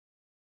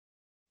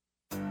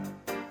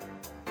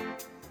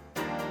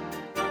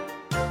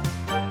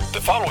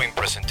The following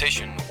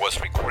presentation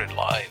was recorded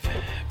live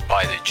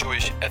by the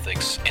Jewish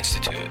Ethics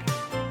Institute.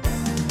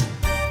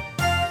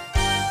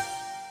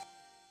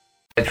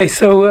 Hey,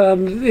 so I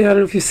don't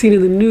know if you've seen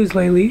in the news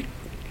lately,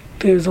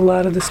 there's a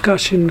lot of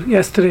discussion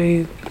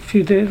yesterday,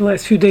 the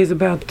last few days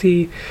about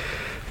between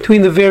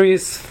the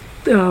various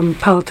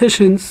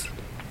politicians.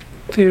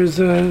 There's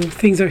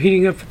things are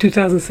heating up for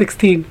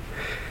 2016,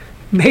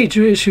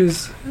 major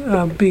issues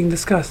being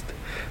discussed.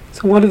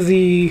 So one of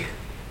the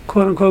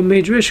quote-unquote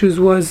major issues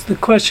was the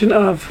question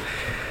of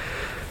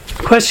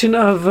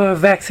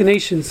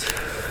vaccinations.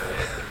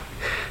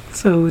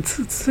 So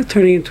it's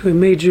turning into a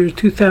major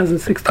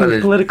 2016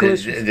 political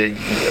issue.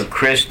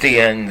 Christie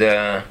and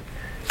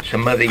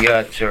some other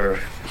yachts are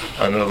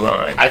on the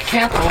line. I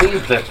can't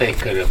believe that they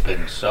could have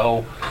been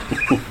so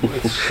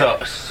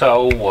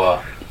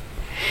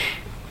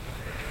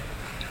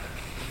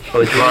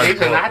these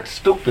are not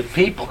stupid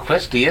people.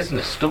 Christie isn't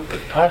a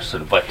stupid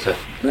person, but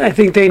I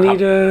think they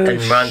need a...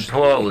 And Ron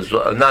Paul is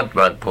not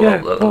Ron Paul.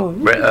 Yeah, Paul.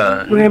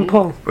 Rand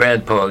Paul.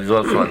 Rand Paul is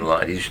also on the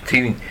line. He's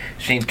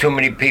seen too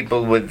many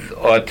people with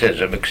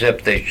autism,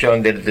 except they've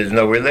shown that there's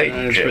no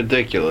relationship. It's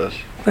ridiculous.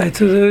 Right,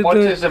 so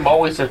autism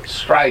always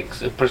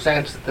strikes. It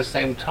presents at the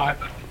same time.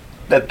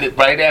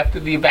 Right after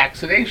the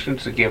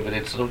vaccinations are given,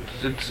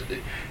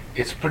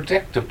 it's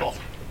predictable.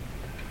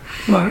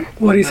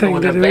 What are you saying?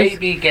 When a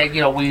baby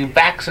we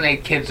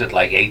vaccinate kids at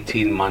like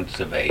 18 months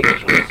of age or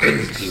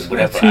 16,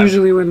 whatever. That's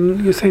usually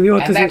when you're saying the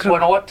autism. And that's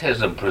when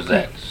autism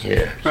presents.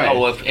 Yeah.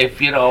 So if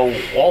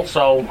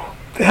also.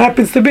 It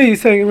happens to be, you're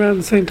saying, around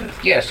the same time.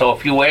 Yeah. So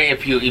if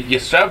you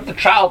serve the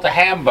child a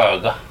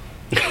hamburger.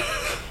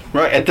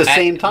 Right, at the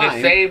same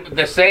time.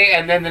 The same,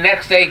 and then the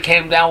next day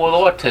came down with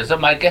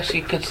autism. I guess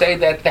you could say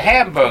that the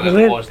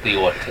hamburger caused the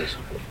autism.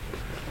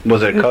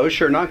 Was it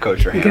kosher or not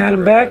kosher? You got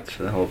him back? That's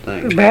the whole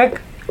thing.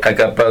 Back? I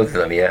got both of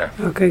them, yeah.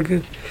 Okay,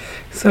 good.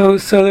 So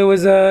there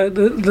was I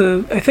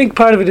think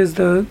part of it is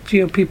the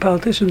GOP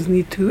politicians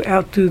need to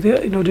outdo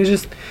they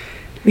just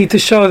need to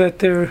show that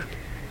they're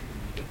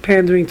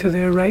pandering to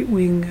their right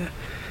wing.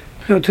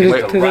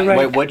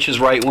 Wait, which is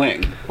right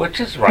wing? Which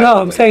is right? No,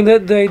 I'm saying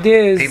that the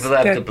idea is people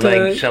have to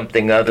blame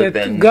something other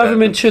than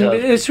government shouldn't.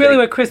 It's really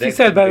what Christie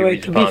said, by the way.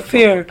 To be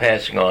fair,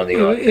 passing on the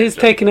autism. It is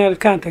taken out of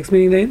context.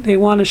 Meaning they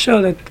want to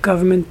show that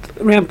government,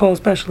 Rand Paul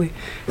especially,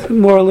 is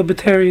more a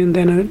libertarian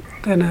than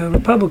a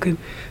Republican.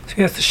 So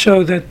he has to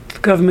show that the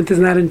government is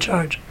not in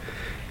charge.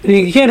 And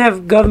you can't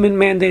have government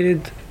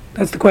mandated.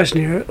 That's the question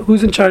here.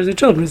 Who's in charge of the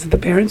children? Is it the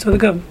parents or the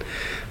government?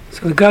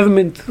 So the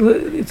government,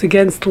 it's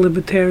against the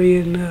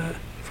libertarian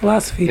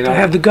philosophy to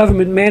have the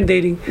government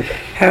mandating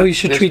how you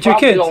should treat your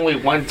kids.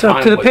 It's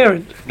up to the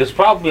parent. There's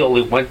probably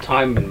only one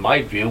time, in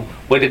my view,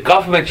 where the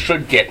government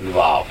should get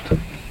involved.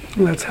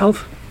 Well, that's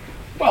health.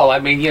 Well, I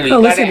mean,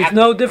 listen, it's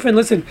no different.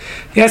 Listen,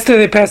 yesterday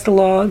they passed a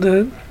law.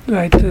 The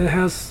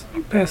House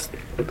passed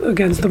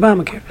against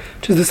Obamacare,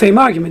 which is the same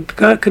argument.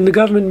 Can the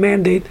government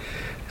mandate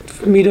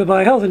me to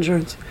buy health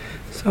insurance?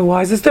 So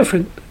why is this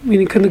different?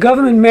 Meaning, can the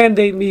government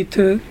mandate me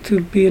to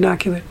be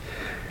inoculated?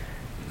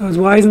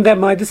 Why isn't that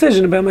my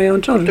decision about my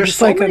own children? There's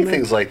so many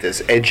things like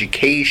this: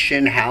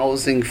 education,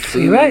 housing,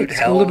 food, you're right.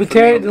 health.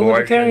 The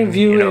libertarian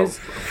view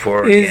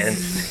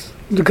is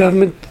the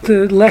government.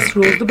 The less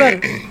rules, the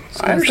better.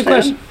 So that's the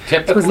question. So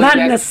it's not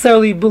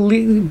necessarily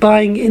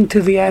buying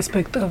into the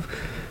aspect of,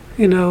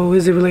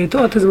 is it related to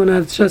autism or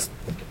not? It's just,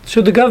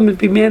 should the government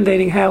be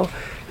mandating how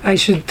I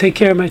should take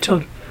care of my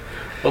children?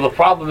 Well, the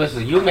problem is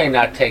that you may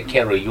not take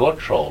care of your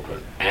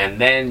children, and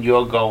then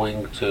you're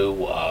going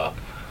to.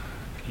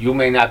 You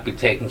may not be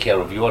taking care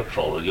of your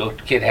children. Your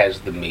kid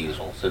has the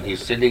measles, and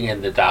he's sitting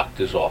in the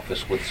doctor's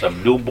office with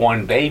some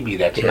newborn baby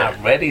that's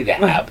not ready to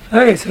have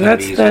so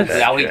that's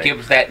now he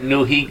gives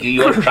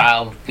your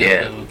child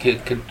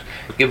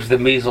gives the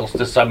measles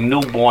to some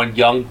newborn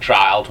young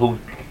child who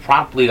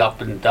promptly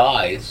up and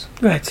dies.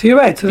 Right. So you're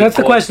right. So that's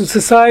the question.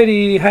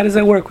 Society. How does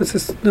that work with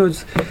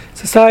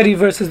society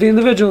versus the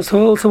individual?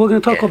 So we're going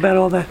to talk about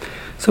all that.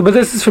 So, but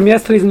this is from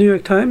yesterday's New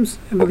York Times.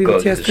 I believe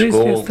it's yesterday's.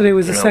 Yesterday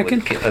was the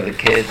second. The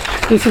kids.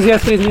 This is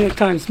yesterday's New York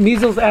Times.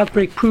 Measles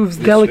outbreak proves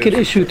delicate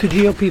issue to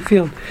GOP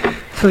field.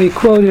 So they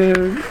quote,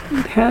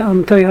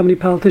 I'll tell you how many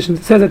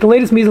politicians. It says that the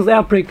latest measles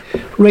outbreak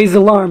raised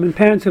alarm, and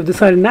parents who have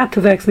decided not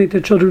to vaccinate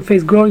their children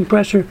face growing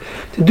pressure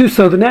to do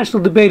so. The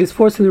national debate is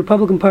forcing the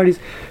Republican Party's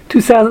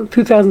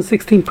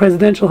 2016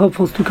 presidential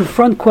hopefuls to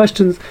confront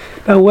questions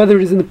about whether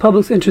it is in the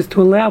public's interest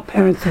to allow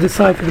parents to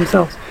decide for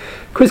themselves.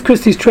 Chris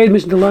Christie's trade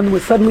mission to London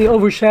was suddenly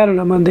overshadowed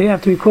on Monday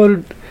after he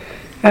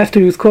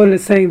was quoted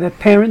as saying that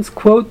parents,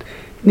 quote,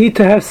 need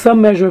to have some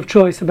measure of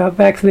choice about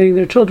vaccinating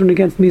their children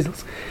against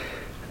measles.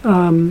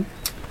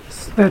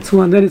 That's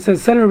one. Then it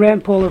says Senator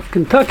Rand Paul of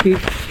Kentucky,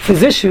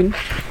 physician,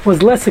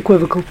 was less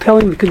equivocal,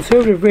 telling the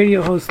conservative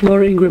radio host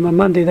Laura Ingraham on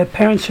Monday that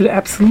parents should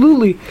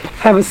absolutely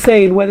have a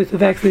say in whether to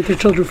vaccinate their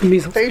children for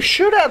measles. They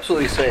should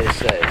absolutely say.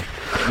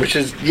 Which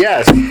is,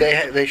 yes,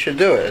 they should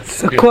do it.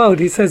 It's a quote.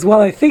 He says, "Well,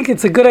 I think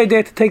it's a good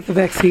idea to take the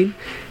vaccine.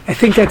 I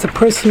think that's a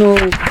personal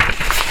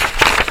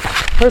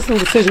personal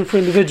decision for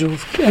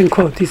individuals, end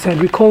quote, he said,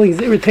 recalling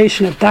his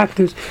irritation at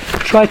doctors who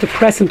tried to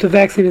press him to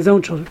vaccinate his own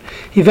children.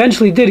 He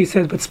eventually did, he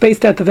said, but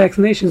spaced out the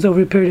vaccinations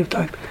over a period of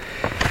time.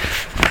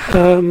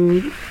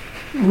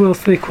 Who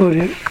else they quote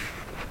here?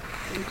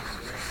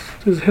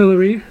 There's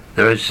Hillary.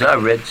 I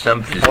read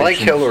some physicians. I like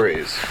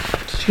Hillary's.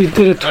 She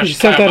did a she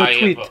sent out a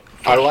tweet.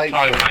 I like.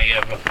 Time I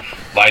ever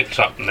liked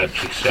something that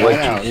she said.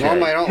 Wow,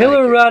 normally I don't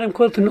Hillary like Rodham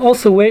Clinton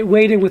also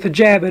weighed in with a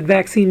jab at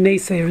vaccine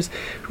naysayers,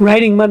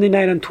 writing Monday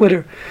night on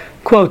Twitter,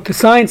 quote, "The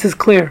science is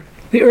clear.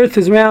 The earth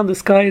is round, the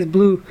sky is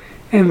blue,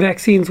 and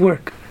vaccines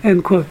work,"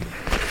 end quote.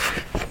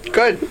 it.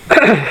 Good.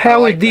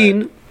 Howard like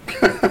Dean,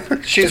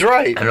 She's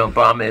right. And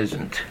Obama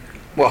isn't.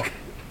 Well,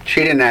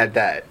 she didn't add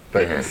that,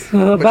 but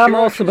Obama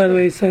also, by the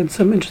way, said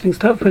some interesting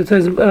stuff, but it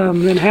says,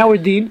 then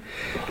Howard Dean,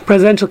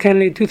 presidential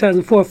candidate in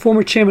 2004,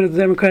 former chairman of the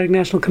Democratic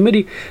National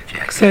Committee,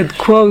 said,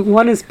 quote,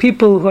 one is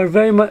people who are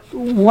very much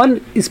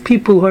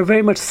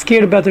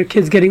scared about their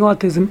kids getting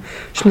autism,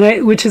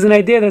 which is an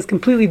idea that's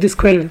completely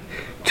discredited.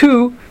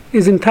 Two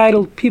is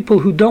entitled people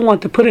who don't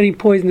want to put any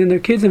poison in their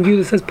kids and view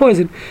this as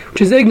poison,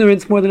 which is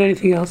ignorance more than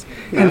anything else.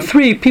 Yeah. And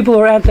three, people who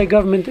are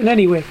anti-government in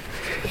any way.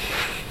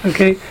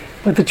 Okay?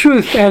 But the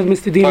truth, as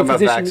Mr. Dean, talk about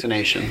physician,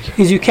 vaccinations.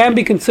 is you can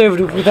be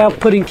conservative without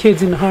putting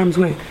kids in harm's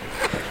way.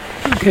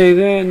 Okay,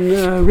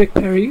 then Rick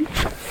Perry.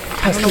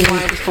 I don't know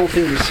why this whole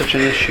thing is such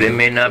an issue. They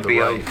may not be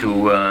able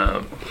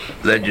to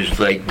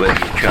legislate whether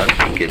your child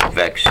can get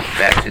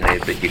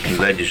vaccinated, but you can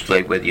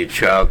legislate whether your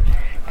child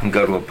can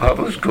go to a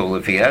public school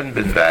if he hadn't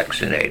been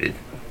vaccinated.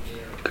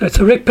 Okay,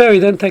 so Rick Perry,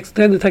 then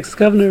the Texas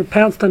governor,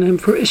 pounced on him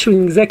for issuing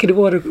an executive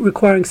order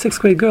requiring 6th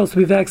grade girls to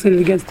be vaccinated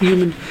against the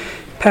human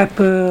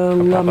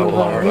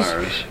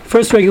papillomavirus.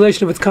 First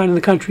regulation of its kind in the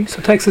country.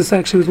 So Texas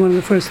actually was one of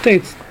the first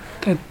states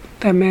that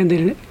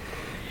mandated it.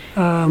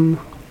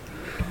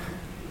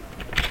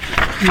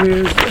 Whereas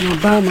in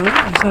Obama,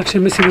 I was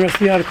actually missing the rest of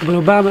the article, but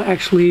Obama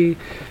actually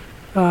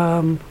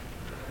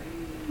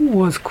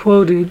was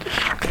quoted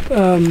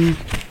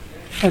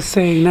as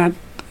saying, not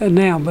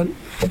now, but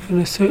in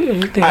a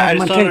certain, they I have just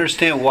him on don't tape.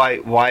 understand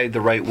why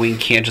the right wing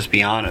can't just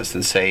be honest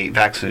and say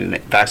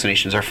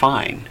vaccinations are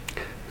fine.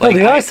 No,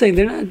 they are saying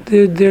they're not.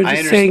 They're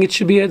just saying it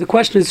should be. The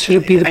question is, should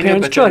it be the I know,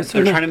 parents' but choice?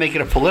 They're or not? trying to make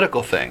it a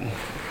political thing,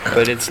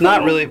 but it's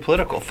not really a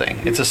political thing.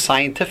 It's a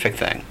scientific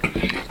thing.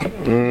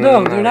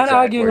 No, they're not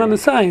arguing on the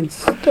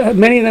science.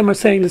 Many of them are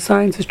saying the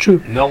science is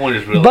true. No one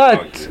is really But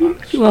arguing on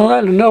this. well, I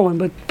don't know one,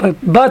 but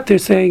they're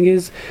saying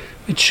is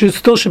it should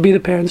be the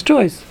parents'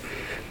 choice.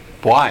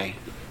 Why?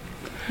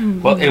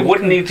 Well, it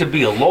wouldn't need to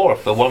be a law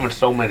if there weren't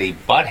so many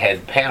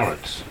butthead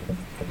parents.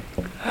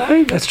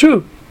 That's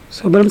true.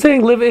 So, but I'm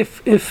saying,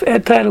 if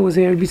Ed Tyler was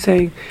here, he'd be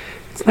saying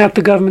it's not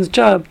the government's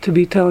job to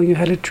be telling you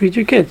how to treat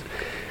your kids.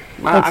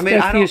 That's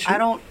the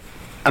issue.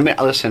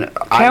 Listen.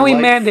 Can we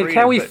mandate?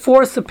 Can we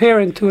force a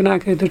parent to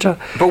inoculate their child?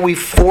 But we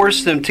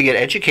force them to get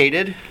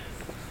educated.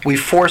 We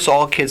force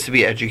all kids to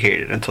be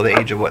educated until the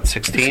age of what,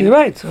 16? You're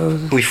right. So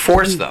We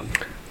force them.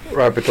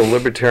 Right, but the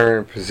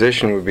libertarian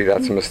position would be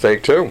that's a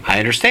mistake too. I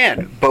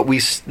understand, but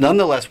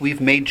nonetheless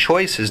we've made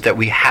choices that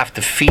we have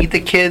to feed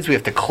the kids, we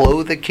have to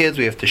clothe the kids,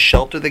 we have to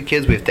shelter the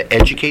kids, we have to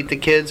educate the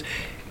kids,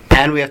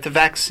 and we have to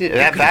vaccinate the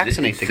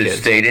It's the kids.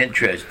 state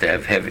interest to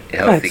have healthy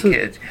Right, so-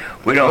 kids.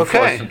 We don't Okay.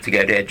 force them to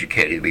get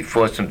educated. We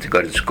force them to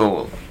go to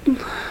school. They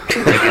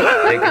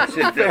can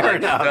sit there like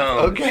enough.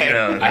 stones. Okay. You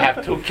know. I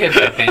have two kids,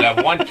 I think. I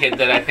have one kid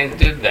that I think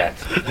did that.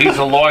 He's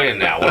a lawyer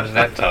now. What does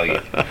that tell you?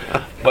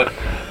 But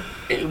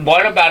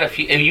what about if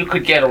you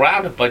could get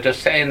around it by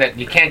just saying that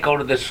you can't go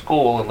to this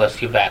school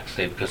unless you're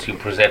vaccinated, because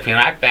if you're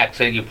not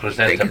vaccinated, you They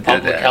present a can do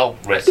public that. health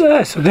risk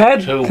yeah, so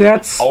that's all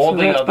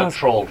the that's other possible.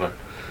 children.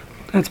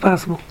 That's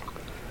possible.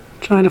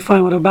 Trying to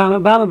find what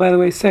Obama, by the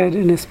way, said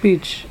in his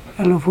speech.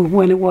 I don't know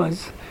when it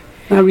was,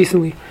 not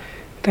recently,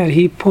 that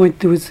he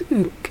there was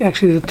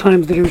actually the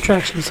Times did a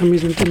retraction for some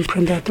reason, didn't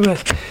print out the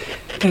rest.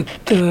 That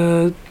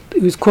he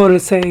was quoted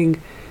as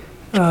saying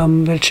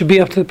that it should be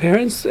up to the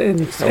parents, and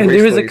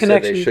there is a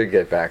connection. They should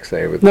get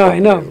vaccinated with. No, both I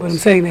know, measles. but I'm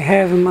saying they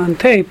have him on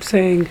tape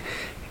saying,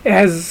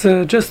 just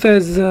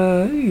as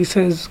he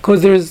says,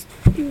 because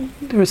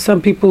there are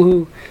some people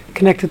who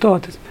connected to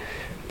autism,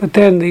 but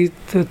then the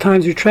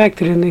Times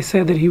retracted and they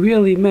said that he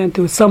really meant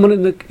there was someone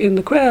in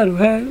the crowd who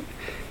had.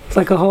 It's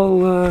like a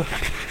whole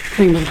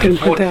thing that couldn't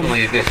put down.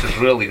 Unfortunately, this is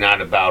really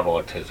not about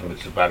autism.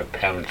 It's about a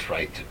parent's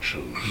right to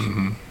choose.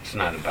 It's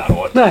not about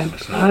autism. Right,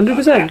 It's not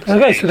 100%. about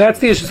Okay, so that's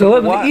the issue. So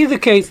in What? either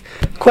case,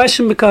 the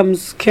question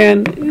becomes: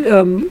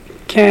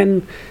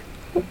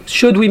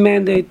 should we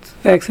mandate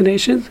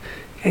vaccinations,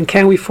 and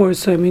can we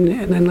force? I mean,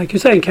 and then like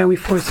you're saying, can we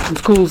force some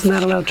schools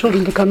not allow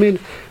children to come in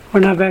who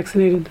are not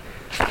vaccinated?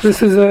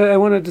 This is I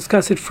want to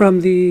discuss it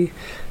from the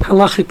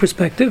halachic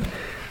perspective.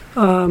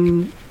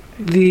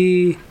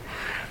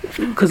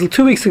 Because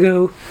 3 weeks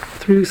ago,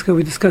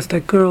 we discussed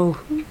that girl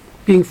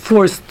being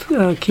forced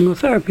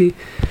chemotherapy,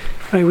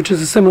 right, which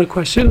is a similar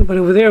question, but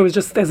over there it was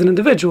just as an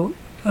individual.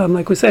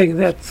 Like we're saying,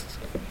 that's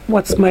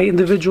what's my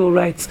individual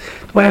rights?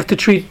 Do I have to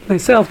treat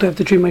myself? Do I have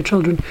to treat my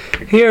children?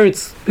 Here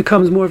it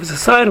becomes more of a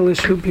societal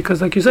issue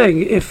because, like you're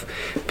saying, if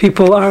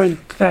people aren't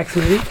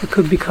vaccinated, it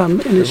could become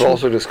an We've issue.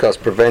 also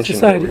discussed prevention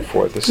here Society.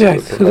 before. This Right.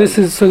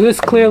 is So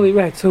this clearly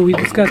right. So we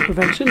discussed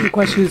prevention. The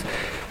question is,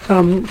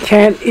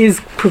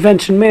 is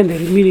prevention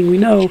mandated? Meaning we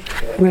know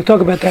we're going to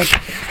talk about that.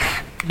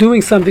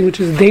 Doing something which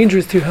is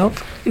dangerous to your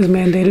health is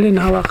mandated in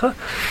halakha.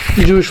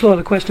 In Jewish law,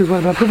 the question is what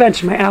about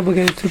prevention? Am I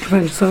obligated to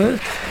prevention? So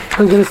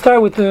I'm going to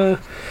start with the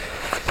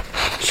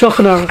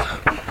Shulchan Aruch,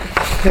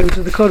 okay, which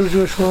is the Code of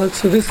Jewish Law.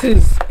 So this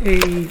is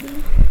in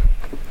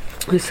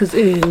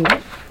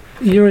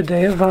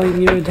Yeridea, volume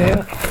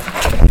Yeridea.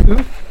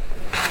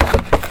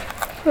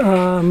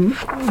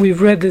 We've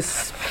read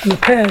this in the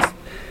past.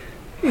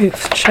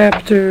 It's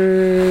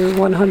chapter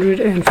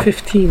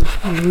 115,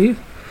 I believe.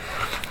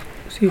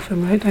 See if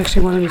I'm right.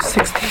 Actually,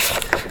 160.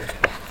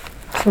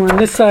 So on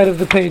this side of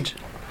the page,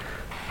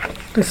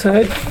 this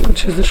side,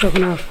 which is the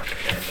Shulchan Aruch.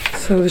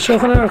 So the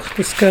Shulchan Aruch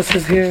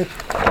discusses here,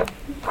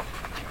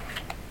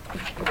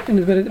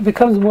 but it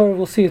becomes more.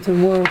 We'll see. It's a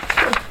more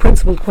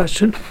principled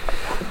question.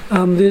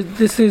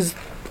 This is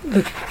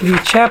the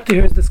chapter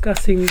here is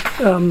discussing.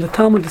 The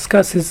Talmud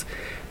discusses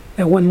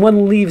that when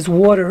one leaves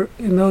water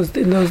in those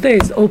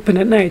days open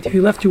at night, if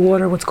you left your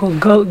water, what's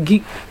called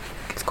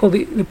it's called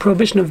the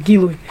prohibition of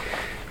gilui,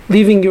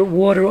 leaving your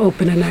water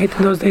open at night.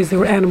 In those days, there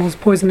were animals,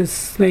 poisonous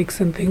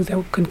snakes and things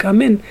that could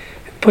come in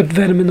and put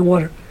venom in the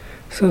water.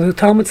 So the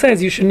Talmud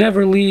says you should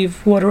never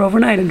leave water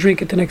overnight and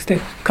drink it the next day,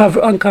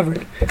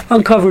 uncovered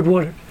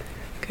water.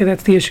 Okay,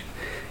 that's the issue.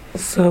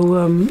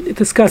 So it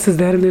discusses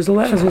that, and there's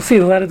as we'll see,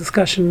 a lot of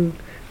discussion.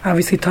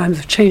 Obviously, times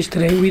have changed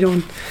today. We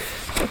don't,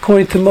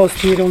 according to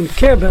most, we don't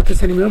care about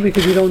this anymore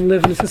because we don't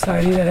live in a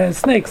society that has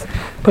snakes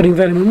putting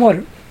venom in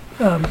water.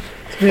 So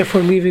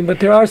therefore, leaving. But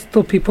there are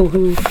still people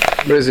who.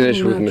 There's an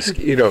issue with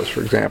mosquitoes,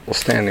 for example.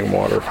 Standing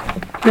water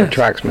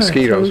attracts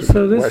mosquitoes.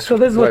 Right. So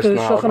this is what the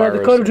Shulchan Aruch,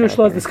 the Code of Jewish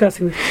Law, is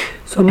discussing. This.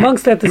 So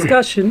amongst that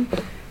discussion,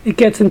 it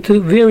gets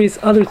into various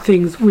other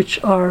things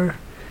which are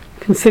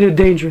considered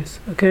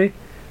dangerous. Okay,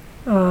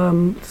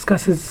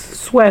 discusses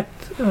sweat,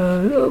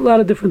 a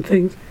lot of different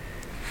things.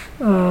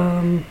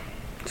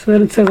 So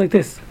then it says like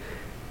this.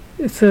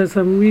 It says,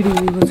 I'm reading.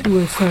 Let's see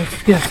where it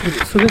starts. Yes.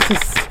 So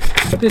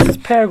this is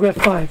paragraph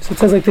 5. So it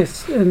says like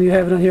this, and you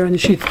have it on here on the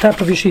sheet,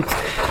 top of your sheets.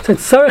 So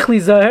it's Sarich Li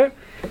Zahar.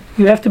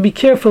 You have to be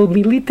careful.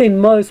 Militein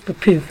Ma'os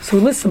B'Piv. So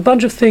it lists a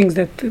bunch of things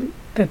that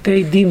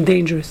they deem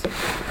dangerous.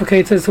 Okay,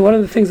 it says, so one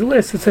of the things it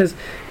lists, it says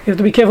you have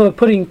to be careful of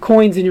putting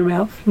coins in your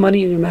mouth,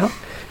 money in your mouth.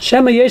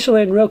 Shema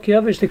Yeshale and Rok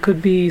Yavish, there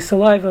could be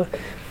saliva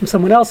from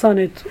someone else on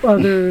it,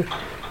 other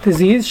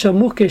disease.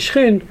 Shamuch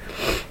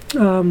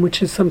Keshchin,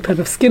 which is some type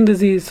of skin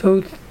disease.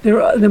 So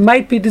there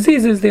might be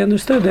diseases. They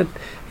understood that,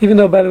 even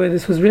though, by the way,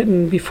 this was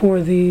written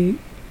before the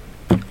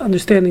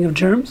understanding of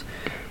germs,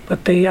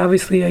 but they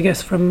obviously, I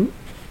guess, from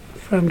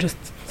just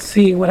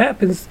seeing what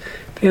happens,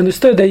 they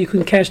understood that you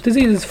can catch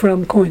diseases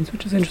from coins,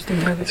 which is interesting.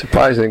 It's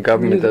surprising the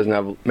government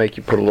doesn't make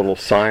you put a little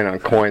sign on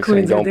coins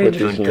saying don't put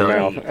this in your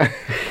mouth.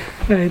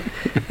 Right.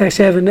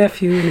 Actually, I have a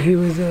nephew, and he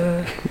was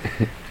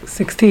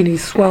 16. He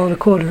swallowed a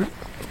quarter.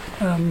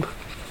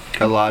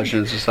 Got lodged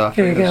in his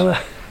esophagus.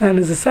 Yeah, and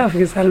his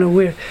esophagus. I don't know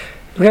where.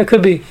 That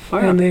could be. Oh,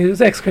 yeah. And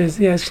there's X-rays.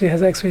 He actually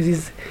has X-rays.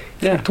 He's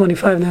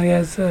 25 now. He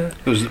has.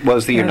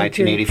 Was the year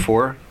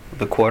 1984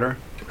 the quarter?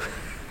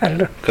 I don't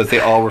know. Because they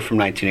all were from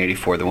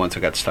 1984. The ones that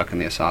got stuck in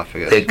the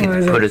esophagus. They can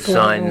is put it a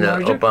sign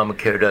that larger?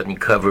 Obamacare doesn't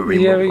cover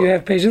You removal.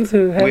 have patients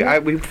who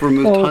have. We've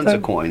removed all the tons time?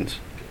 of coins.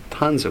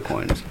 Tons of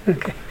coins.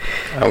 Okay.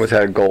 I always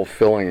had a gold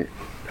filling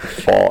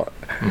fall.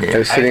 I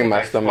was sitting in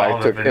my stomach.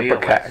 I took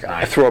Ipecac.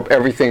 I threw up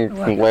everything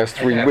from the last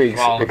 3 weeks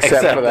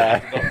except for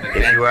that.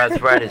 If your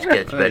arthritis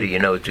gets better, you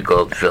know it's a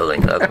gold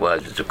filling.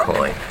 Otherwise, it's a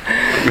coin.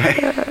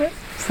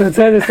 So it says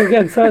this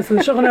again. So the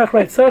Shulchan Aruch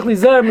writes, "Sarich Li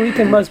Zahar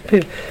Militein Ma'os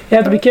B'Piv." You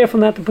have to be careful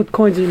not to put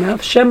coins in your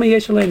mouth. Shema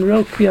Yeshale and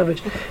Rok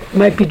Yavish. It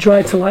might be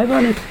dried saliva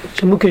on it.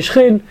 Shamuch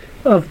Keshchin,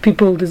 of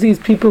people,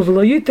 diseased people.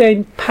 V'lo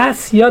Yitein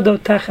Pas Yado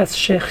Tachas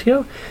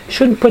Shechyo. You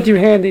shouldn't put your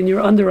hand in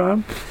your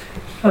underarm.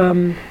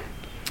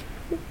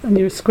 And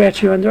you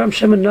scratch your underarm.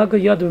 Shema Naga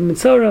Yado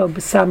Mitzora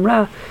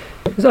B'Samra.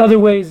 There's other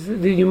ways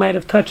that you might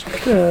have touched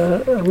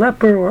a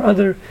leper or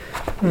other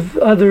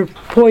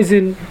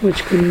poison,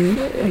 which can,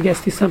 I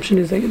guess the assumption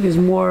is that it's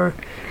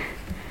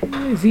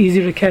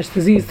easier to catch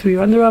disease through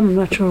your underarm. I'm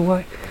not sure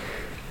why.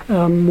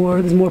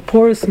 There's more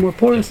porous.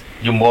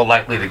 You're more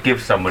likely to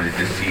give somebody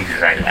disease,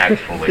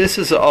 actually. This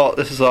is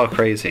all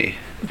crazy.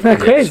 It's not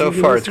crazy. So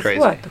far This it's is crazy.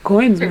 What? The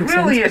coins It make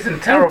really sense. isn't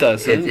It terrible.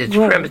 doesn't. It's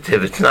Right.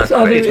 primitive. It's not It's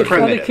other, crazy. it's other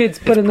primitive. kids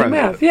It's put in their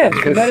primitive. mouth. Yes, the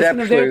medicine of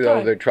Conceptually, their though,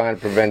 time. they're trying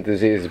to prevent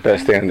disease as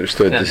best they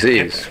understood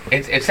disease.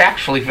 It's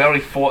actually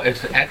very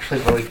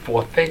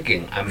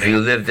forward-thinking. I mean, If you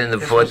lived in the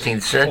this 14th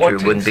was century,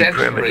 it wouldn't be 14th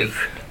century. primitive.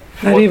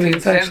 Not even.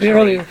 It's 14th actually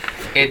century. earlier.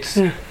 This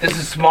Yeah.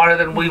 is smarter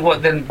than we were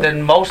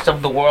than most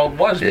of the world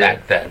was Yeah.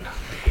 back then.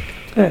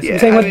 Yes, Yeah, I'm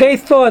saying I what mean- they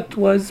thought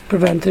was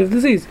preventive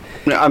disease.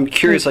 I'm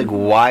curious,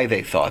 why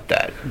they thought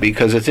that,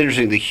 because it's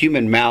interesting. The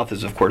human mouth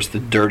is, of course, the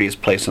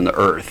dirtiest place on the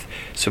earth.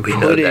 So We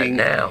know that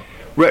now.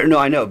 Right, no,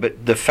 I know,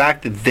 but the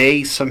fact that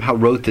they somehow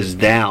wrote this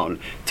down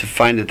to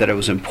find that it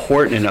was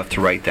important enough to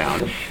write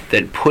down,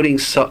 that putting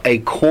a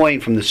coin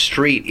from the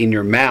street in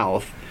your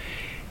mouth,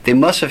 they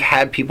must have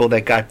had people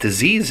that got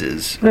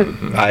diseases,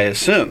 I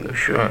assume.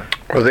 Sure.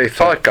 Or they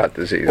thought got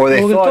disease. Or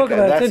they We're going to thought talk that.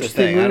 about it. That's It's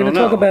the interesting. thing. We're I going don't to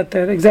talk know. about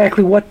that,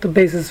 exactly what the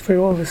basis for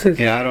all this is.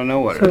 Yeah, I don't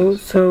know what it So,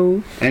 is.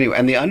 so Anyway,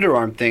 and the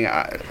underarm thing,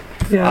 I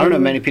don't know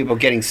many people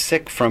getting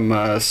sick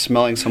from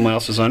smelling someone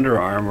else's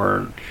underarm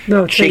or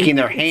no, it's shaking saying-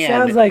 their it hand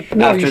sounds like,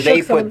 no, after you they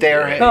shook someone- put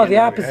their hand. No, the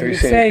opposite. Have you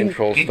It's seen saying,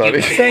 control You-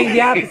 studies? saying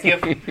the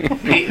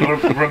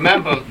opposite.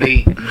 Remember,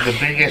 the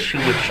big issue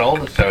with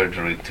shoulder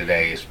surgery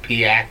today is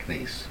P.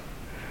 acnes.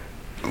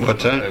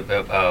 What's that?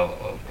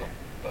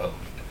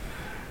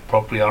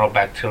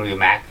 Propionobacterium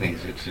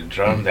acnes. It's a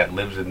germ that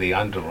lives in the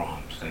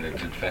underarms and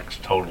it infects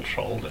total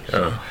shoulders.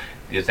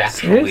 There's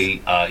actually,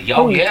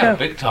 Holy cow.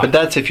 big time. But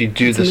that's if you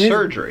do the amazing.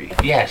 surgery.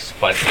 Yes,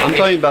 but I'm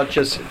talking about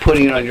just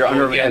putting it on your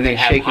underarm and they then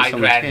have shaking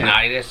someone's hand.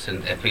 hydradenitis,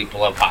 and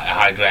people have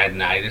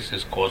hydradenitis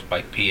is caused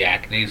by P.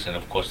 acnes, and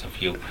of course,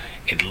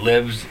 it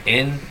lives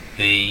in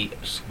the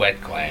sweat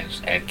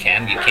glands and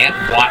you can't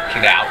wash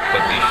it out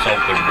with the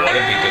soap and water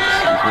because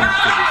it cleaves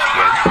to the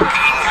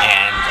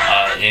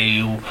skin,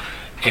 and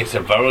it's a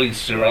very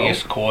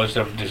serious cause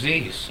of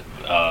disease.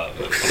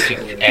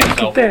 And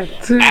so,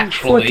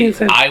 actually,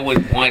 I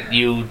would want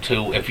you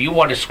to, if you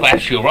want to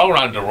scratch your own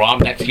underarm,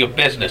 that's your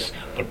business.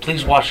 But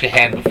please wash your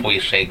hand before you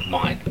shake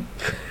mine.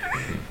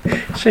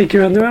 Shake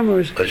your underarm or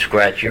Or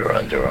scratch your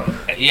underarm.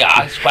 Yeah,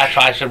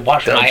 I should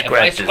wash Don't my, if I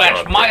scratch his scratch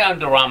armpit. my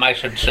underarm, I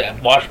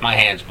should wash my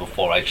hands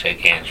before I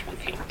shake hands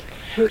with you.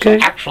 okay.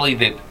 Actually,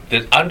 the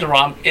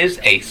underarm is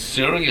a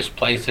serious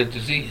place of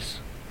disease.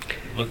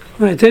 Look,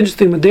 Right, it's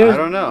interesting, but I there's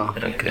don't know.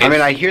 Okay. I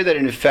mean, I hear that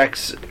it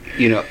affects,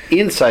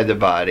 inside the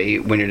body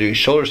when you're doing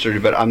shoulder surgery,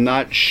 but I'm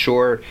not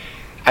sure.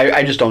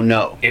 I just don't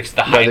know. it's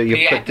the Whether you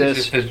P. put acnes, this-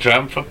 it's the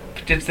germ for,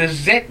 it's the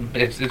zit.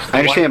 It's the I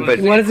understand, one but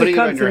who's- what does putting it it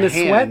come on from? your The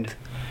hand- sweat?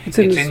 It's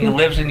in It the sweat.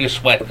 lives in your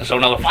sweat. So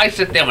now, if I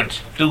sit there and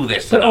do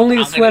this, But and only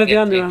the I'm sweat of the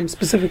gonna get underarm,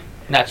 specific.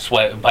 not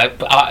sweat, but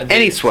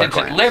Any sweat since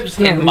it glands. lives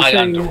No, in he's my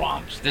saying-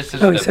 underarms. This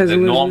is Oh, he says the it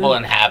lives normal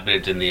in-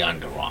 inhabitant in the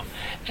underarm,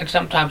 and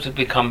sometimes it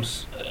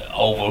becomes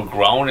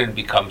overgrown and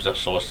becomes a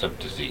source of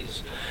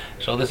disease.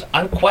 So there's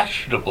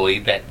unquestionably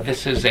that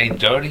this is a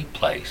dirty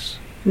place.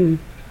 Hmm.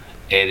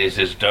 It is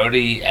as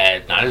dirty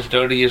as not as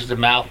dirty as the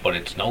mouth, but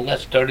it's no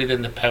less dirty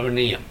than the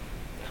perineum.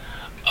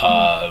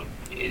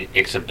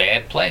 It's a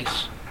bad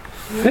place.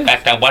 In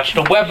fact, I watched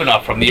a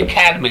webinar from the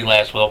Academy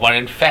last week on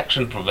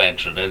infection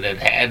prevention,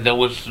 and there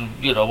was,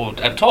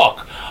 a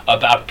talk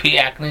about P.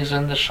 acnes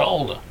in the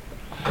shoulder.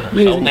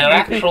 So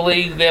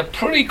Amazing. they're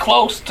pretty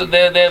close to,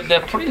 they're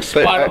pretty But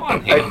spot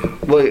on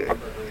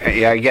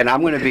here. again,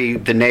 I'm going to be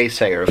the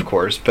naysayer, of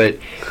course, but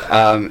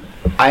I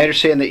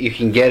understand that you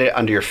can get it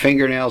under your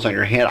fingernails, on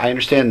your hand. I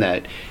understand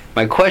that.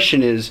 My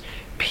question is,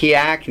 P.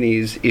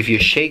 acnes, if you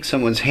shake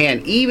someone's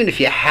hand, even if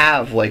you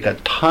have like a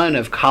ton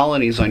of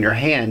colonies on your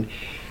hand,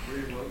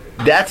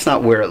 that's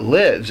not where it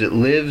lives. It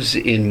lives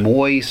in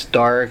moist,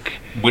 dark,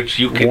 Which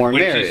you can, warm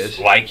which areas. is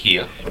like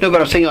here. No,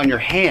 but I'm saying on your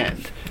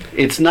hand.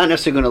 It's not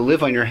necessarily going to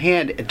live on your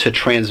hand to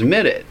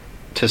transmit it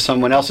to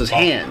someone else's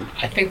hand.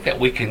 I think that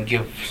we can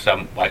give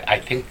some. I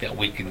think that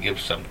we can give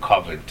some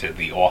cover to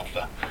the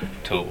author,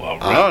 to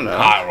I don't know.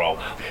 Cairo,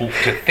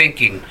 to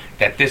thinking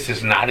that this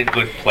is not a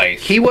good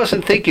place. He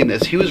wasn't thinking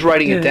this. He was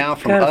writing it Yeah, down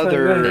from gotta find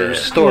other right.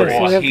 stories. Yes,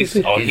 Or you have to he's,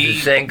 see. or He's the he,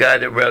 same guy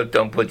that wrote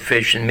 "Don't put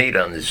fish and meat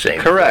on the same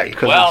Correct, plate."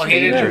 because well, it's he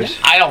dangerous.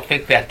 didn't. I don't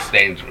think that's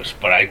dangerous,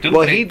 but I do.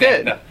 Well, think he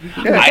that did.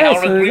 I Okay, don't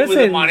so agree with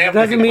listen, him on it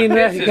everything. doesn't mean but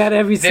that this you is- got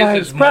every this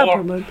science is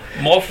proper,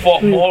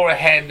 but more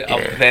ahead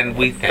than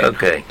we think.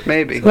 Okay.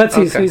 Maybe. let's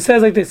see. Okay. So he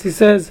says like this. He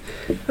says,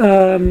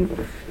 "V'lo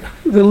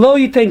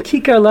yitain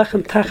kikar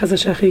lechem tachas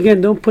hashachi."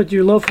 Again, don't put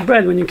your loaf of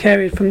bread when you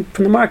carry it from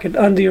the market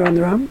under your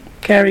underarm.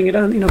 Carrying it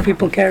on,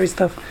 people carry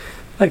stuff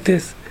like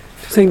this.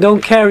 Saying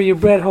don't carry your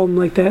bread home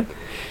like that.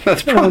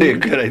 That's probably a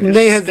good idea.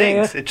 They It have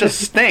stinks. their- It just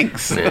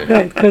stinks.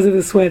 Right, because of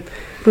the sweat.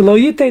 V'lo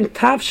yitain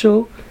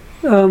tavshel,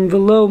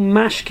 v'lo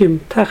mashkim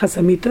tachas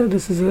amita.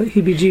 This is a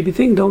heebie-jeebie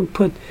thing. Don't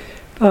put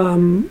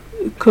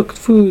cooked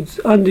foods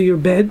under your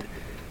bed.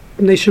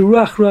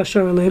 Neshurach rush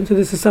aleim. So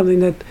this is something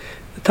that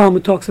the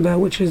Talmud talks about,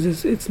 which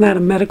is it's not a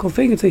medical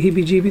thing. It's a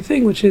heebie-jeebie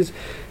thing, which is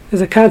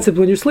a concept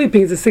when you're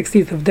sleeping. It's the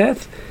 16th of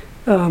death.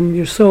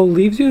 Your soul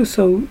leaves you,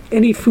 so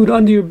any food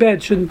under your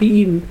bed shouldn't be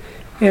eaten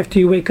after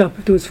you wake up.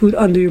 If there was food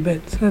under your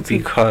bed, so that's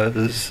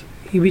Because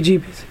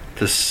heebie-jeebies.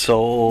 the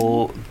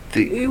soul,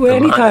 Well,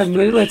 anytime,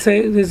 monsters. let's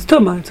say there's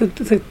tumah.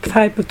 It's a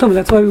type of tumah.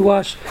 That's why we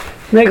wash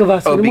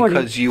negavas in the morning.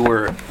 because you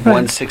were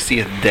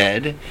 1/60th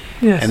dead,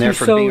 Yes, and your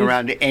therefore soul being is-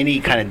 around any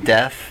kind of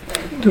death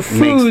the makes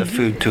food. the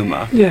food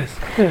tuma. Yes.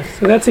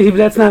 So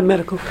that's not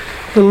medical.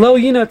 The low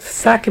yinat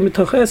sakim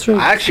mitoch esrog.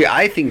 Actually,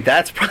 I think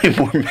that's probably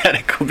more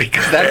medical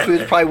because that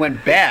food probably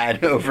went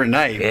bad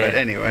overnight. Yeah. But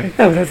anyway,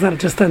 No, that's not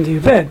just under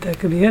your bed. That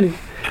could be any.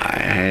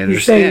 I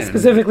He's saying understand.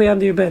 specifically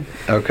under your bed.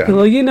 Okay. The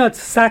lo yinat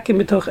sakim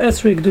mitoch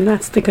esrog. Do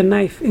not stick a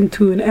knife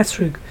into an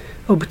esrog.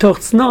 or b'toch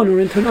tznon, or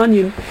into an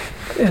onion,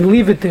 and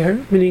leave it there,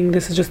 meaning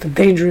this is just a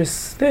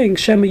dangerous thing.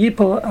 Shema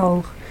yipol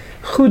al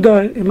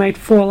chuda, it might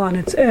fall on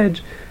its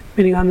edge,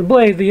 meaning on the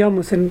blade, the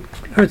yamus, and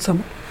hurt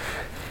someone.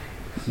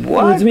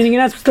 What? It's meaning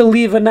you're not supposed to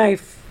leave a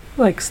knife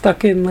like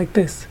stuck in like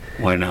this.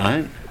 Why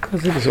not?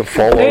 Because Because it'll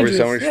fall over, dangerous.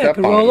 somebody Yeah, step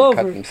it can on it roll and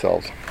cut over.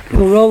 themselves.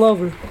 it'll roll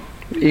over.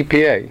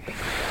 EPA.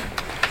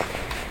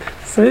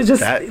 So it's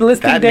just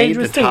listing that made the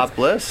dangerous things. top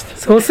list.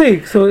 So we'll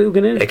see. So we're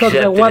going to talk Except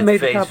about what in made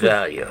its the face top list.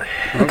 value.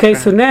 Okay,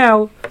 so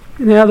now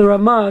the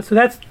Ramah, so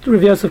that's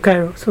Rav Yosef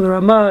Cairo. So the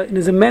Ramah in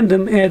his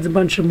amendum adds a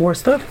bunch of more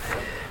stuff.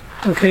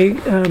 Okay,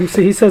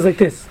 so he says like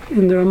this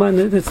in the Ramah.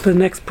 That's the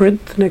next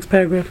print, the next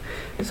paragraph.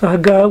 So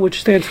Haggah,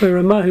 which stands for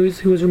Ramah, who was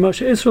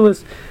Ramosha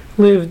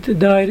Israelis,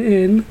 died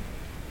in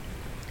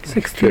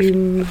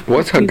 16.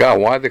 What's Haggah?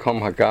 Why do they call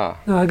him Haggah?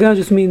 No, Haggah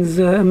just means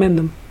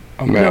amendum.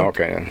 Oh, man, No.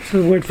 okay. Then. It's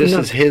the word for This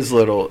nothing. is his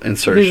little His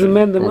insertion.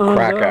 amendum From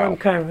Krakow. on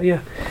Cairo, yeah.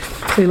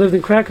 So he lived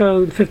in Krakow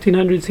in the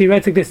 1500s. He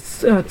writes like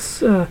this: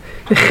 "V'chein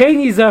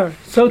yizar."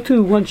 So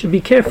too, one should be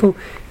careful.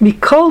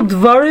 Mikol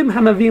dvarim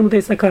hamavim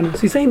l'dei sakana. So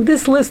he's saying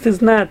this list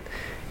is not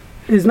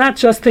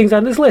just things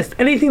on this list.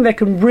 Anything that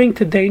can bring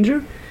to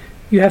danger,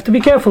 you have to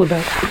be careful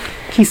about.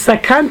 Ki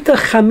sakanta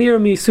chamir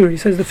misur. He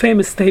says the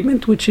famous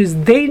statement, which is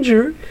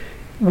danger.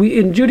 We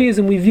in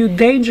Judaism we view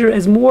danger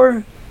as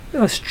more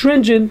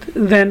stringent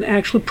than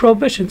actual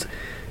prohibitions.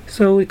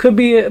 So it could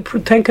be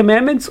 10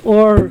 commandments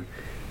or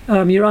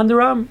your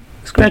underarm,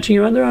 scratching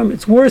your underarm.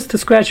 It's worse to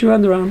scratch your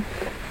underarm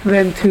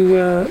than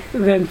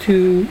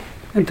to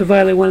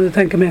violate one of the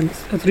 10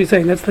 commandments. That's what he's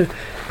saying. That's the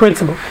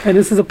principle, and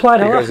this is applied.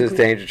 Because it's halachically.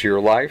 danger to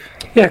your life?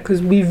 Yeah,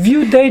 because we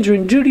view danger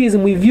in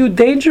Judaism. We view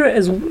danger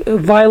as a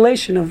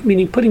violation of,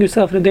 meaning putting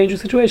yourself in a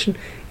dangerous situation,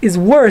 is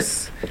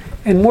worse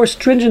and more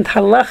stringent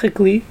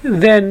halachically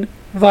than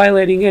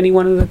violating any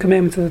one of the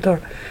commandments of the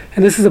Torah.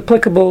 And this is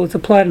applicable. It's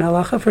applied in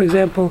halacha. For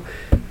example,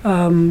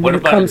 when What it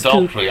about comes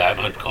adultery? I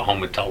might go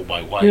home and tell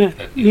my wife Yeah,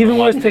 that even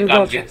worse than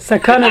adultery.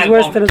 Sakana is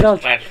worse than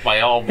adultery. Scratch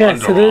my own Yeah,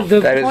 so underarm. the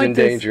That is point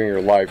endangering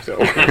your life,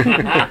 though.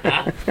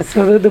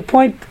 So the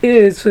point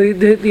is, so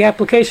the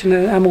application,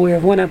 I'm aware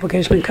of one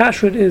application in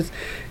kashrut is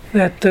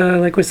that,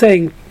 like we're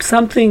saying,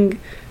 something,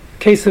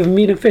 case of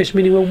meat and fish,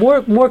 meaning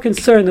we're more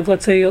concerned if,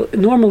 let's say,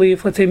 normally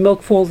if, let's say,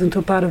 milk falls into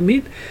a pot of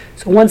meat,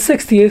 so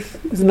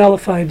 1/60th is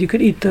nullified. You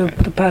could eat the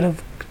pot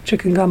of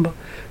chicken gumbo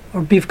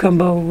or beef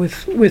gumbo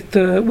with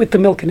the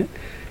milk in it.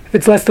 If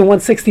it's less than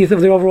 1/60th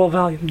of the overall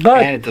value.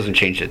 But, And it doesn't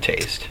change the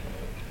taste.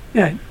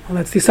 yeah, well,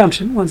 that's the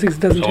assumption. 1/60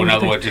 doesn't So change in the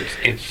other taste. words,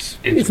 it's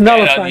It's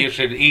better nullified. you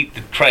should eat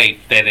the trait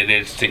than it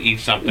is to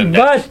eat something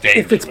that's But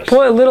dangerous. if it's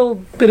a little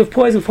bit of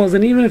poison falls,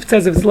 and even if it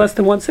says if it's less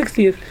than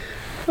 1/60th,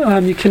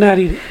 you cannot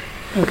eat it.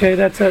 Okay,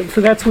 so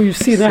that's where you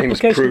see the Seems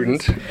application.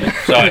 prudent.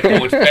 So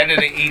it's better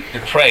to eat the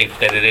trait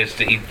than it is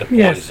to eat the poison.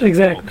 Yes,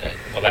 exactly. Okay,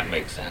 well that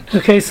makes sense.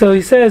 Okay, so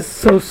he says,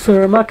 so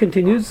Ramah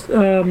continues,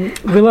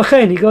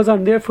 V'lachen, he goes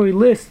on, therefore he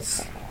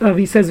lists,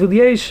 he says,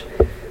 V'liesh,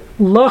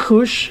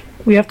 lachush,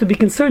 we have to be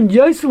concerned,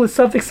 Yosul is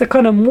suffix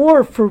sakana,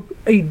 more for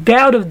a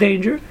doubt of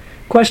danger,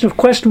 question of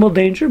questionable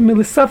danger,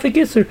 milisafik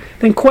isser,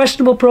 than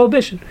questionable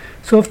prohibition.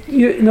 So if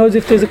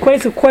if there's a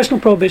case of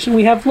questionable prohibition,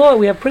 we have law,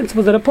 we have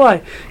principles that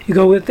apply. You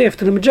go with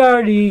after the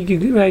majority,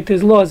 right?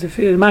 There's laws. If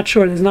I'm not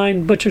sure, there's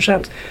 9 butcher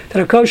shops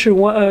that are kosher,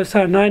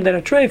 9 that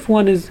are treif,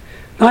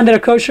 9 that are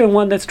kosher and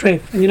 1 that's treif,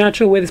 and you're not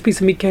sure where this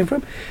piece of meat came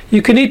from.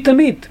 You can eat the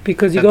meat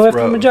because you go That's after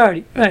the road.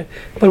 majority, right?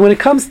 But when it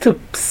comes to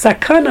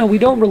sakana, we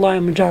don't rely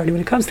on majority.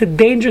 When it comes to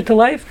danger to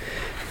life,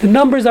 the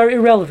numbers are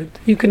irrelevant.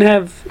 You can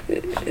have,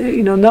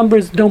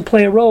 numbers don't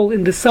play a role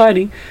in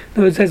deciding. In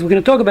other words, as we're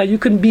going to talk about, you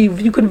can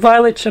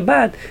violate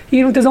Shabbat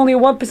even if there's only a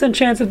 1%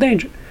 chance of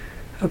danger.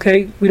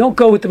 Okay, we don't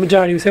go with the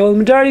majority. We say, well, the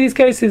majority of these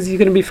cases, you're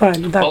going to be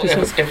fine. The Well, doctor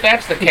says. if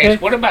that's the case, Okay.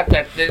 what about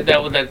that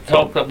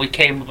talk that we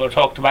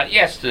talked about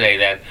yesterday?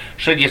 That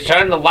should you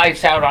turn the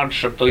lights out on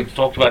Shabbat? We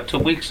talked about 2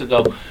 weeks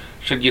ago.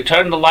 Should you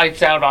turn the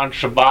lights out on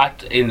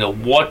Shabbat in the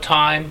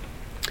wartime?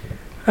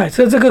 All right,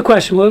 so it's a good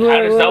question. Well, How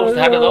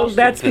do those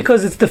that's two things-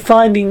 because it's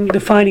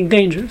defining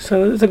danger.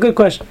 So it's a good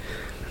question.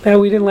 That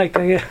we didn't like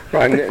that. Yeah,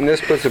 Right, and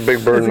this puts a big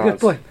that's burden a good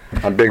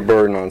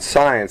point. on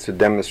science to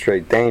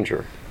demonstrate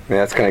danger. I mean,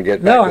 that's going to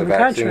get back No, to on the the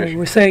contrary, vaccination.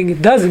 we're saying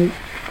it doesn't,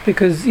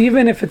 because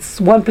even if it's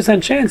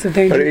 1% chance of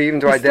danger, But even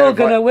to we're still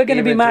identify, we're going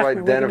to be even to machmir. We're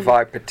gonna be-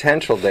 identify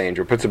potential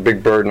danger puts a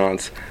big burden on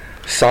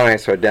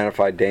science to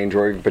identify danger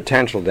or even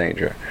potential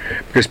danger,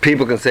 because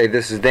people can say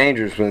this is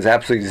dangerous when there's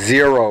absolutely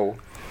zero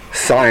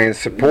science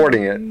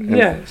supporting it.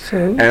 Yeah. So,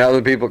 And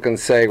other people can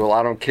say, well,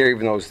 I don't care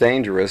even though it's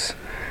dangerous.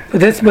 but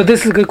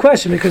this is a good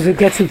question because it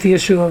gets into the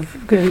issue of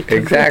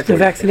Exactly. the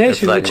vaccination,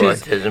 It's like which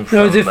is autism you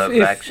know, from, if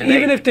vaccination.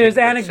 even if there's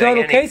People say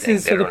anecdotal anything,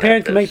 cases, they so the don't parent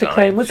have can make the the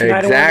claim, science. listen,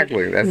 I don't Exactly,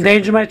 want that's- to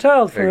endanger my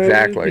child for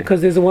Exactly.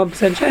 because there's a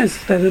 1% chance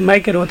that it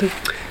might get autism.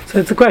 So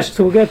it's a question.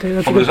 So we'll get there.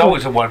 That's Well, a good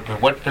there's point. always a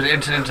 1%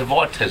 incidence of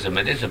autism.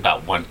 It is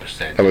about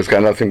 1%. That was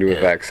got nothing to do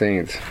with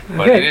vaccines.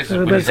 But Okay, it is so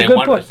when you that's a say good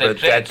point. 1%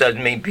 But that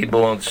doesn't mean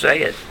people won't say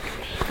it.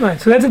 Right,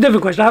 so that's a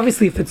different question.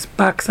 Obviously, if it's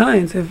back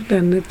science, if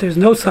there's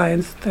no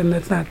science, then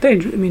that's not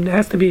danger. I mean, there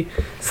has to be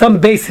some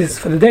basis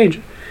for the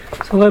danger.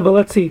 but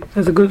let's see.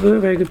 That's a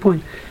very good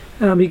point.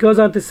 He goes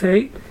on to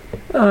say,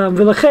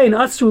 "V'lachein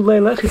asru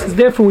leilach." He says,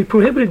 therefore, we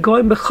prohibited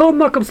going b'chol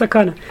makom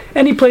sakana,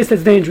 any place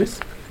that's dangerous.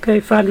 Okay,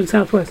 500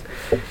 southwest.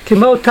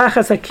 Kimo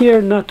tachas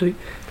akir natui.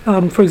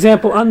 For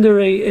example, under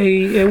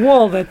a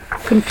wall that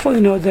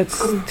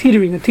that's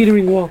teetering, a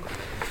teetering wall.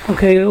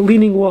 Okay, a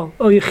leaning wall.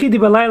 Or yechidi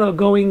balayla,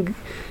 going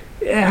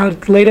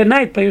out late at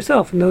night by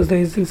yourself. In those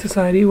days in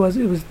society, it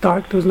was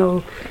dark. There was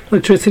no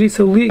electricity,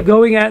 so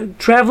going out,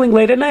 traveling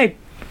late at night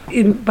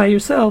by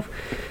yourself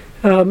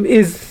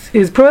is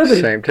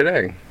prohibited. Same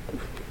today.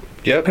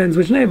 Yep. Depends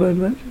which neighborhood,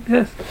 but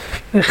yes.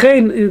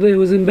 It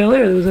was in Bel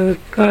Air. There was a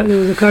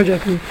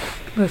carjacking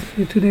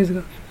 2 days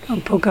ago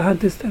on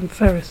Pocahontas and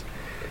Ferris.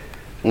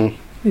 Did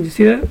you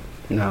see that?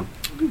 No.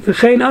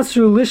 It's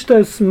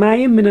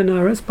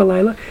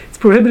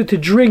prohibited to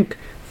drink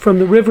from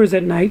the rivers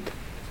at night,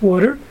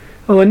 water,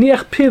 or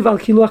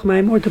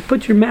to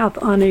put your mouth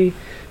on a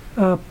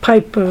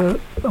pipe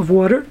of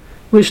water,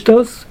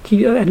 lishtos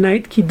at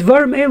night,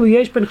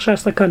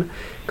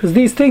 because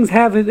these things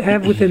have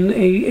within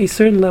a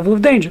certain level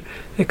of danger.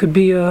 It could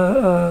be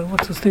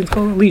what's those things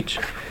called? A leech,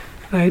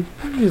 right?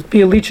 It'd be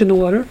a leech in the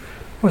water,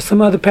 or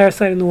some other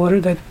parasite in the water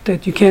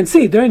that you can't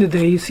see. During the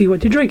day, you see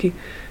what you're drinking.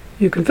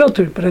 You can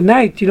filter it, but at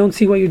night you don't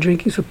see what you're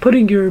drinking. So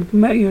putting your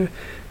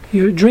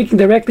drinking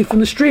directly from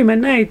the stream at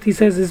night, he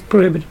says, is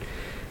prohibited.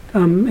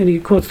 And he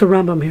quotes the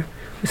Rambam here.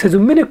 He says,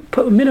 "Minuk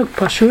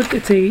pashut."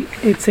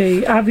 It's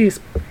a obvious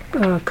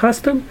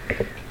custom.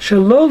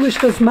 Shelo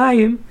lishtos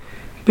mayim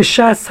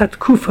b'shas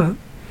hatkufa.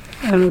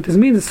 I don't know what this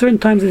means. At certain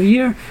times of the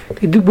year,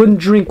 they wouldn't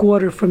drink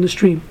water from the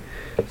stream.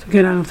 So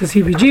again, I don't know if this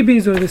is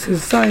heebie-jeebies or this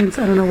is science.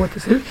 I don't know what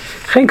this is.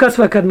 Chen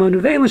kasva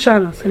kadmonu ve'en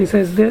l'shanos. And he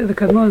says the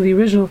kadmon, the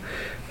original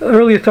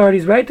early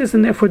authorities write this,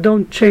 and therefore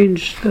don't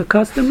change the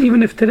custom,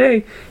 even if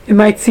today it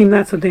might seem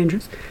not so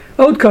dangerous.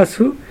 Od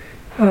kasvu.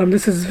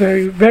 This is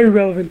very, very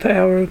relevant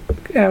to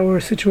our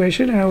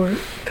situation, our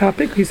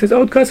topic. He says,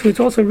 Od kasvu. It's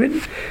also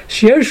written,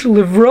 She'esh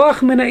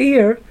livrach min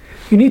ha'ir.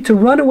 You need to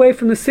run away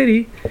from the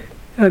city.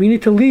 You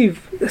need to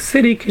leave the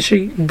city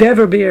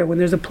dever be'er, when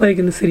there's a plague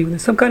in the city, when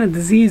there's some kind of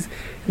disease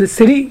in the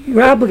city.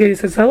 You're obligated. It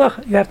says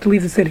halacha. You have to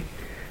leave the city.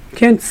 You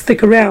can't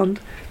stick around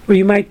where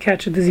you might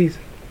catch a disease.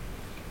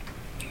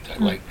 I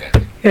like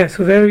that. Yeah,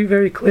 so very,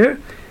 very clear.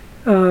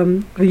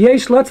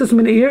 V'yesh latzos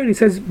min ha'ir, and he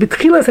says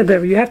b'tchilas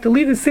hadever. You have to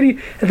leave the city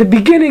at the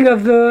beginning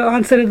of the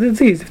onset of the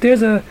disease. If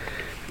there's an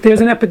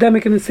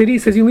epidemic in the city, he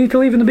says you need to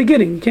leave in the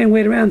beginning. You can't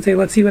wait around and say,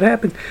 let's see what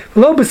happens.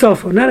 V'lo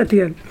b'sofo, not at the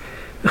end.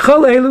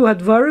 V'chol elu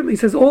hadvarim, he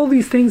says all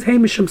these things, hey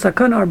mishum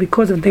sakan, are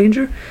because of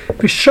danger.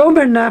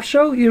 V'shomer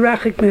nafsho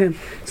yirachik man.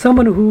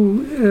 Someone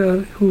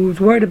who's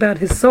worried about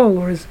his soul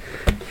or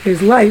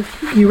his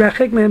life,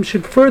 yirachik man,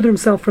 should further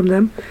himself from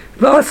them.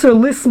 V'aser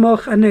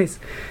lismoch anes.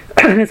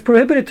 And it's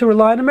prohibited to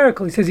rely on a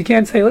miracle. He says you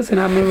can't say, listen,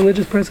 I'm a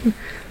religious person.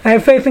 I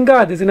have faith in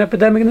God. There's an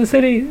epidemic in the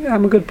city.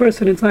 I'm a good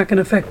person. It's not going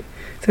to affect me.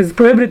 He says it's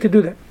prohibited to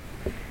do that.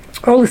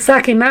 All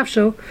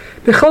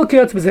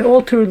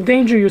to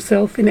endanger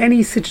yourself in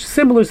any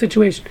similar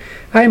situation.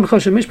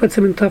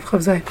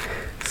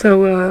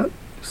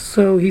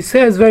 So he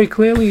says very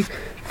clearly,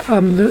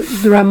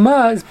 the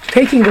Ramah is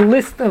taking the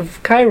list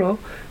of Cairo,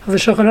 of the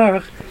Shulchan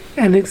Aruch,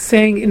 and it's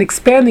saying and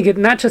expanding it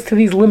not just to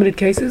these limited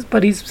cases,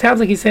 but he sounds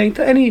like he's saying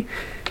to any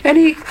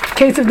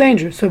case of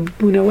danger. So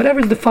whatever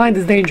is defined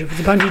as danger, if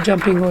it's bungee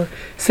jumping or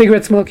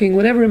cigarette smoking,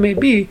 whatever it may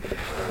be,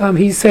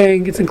 he's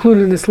saying it's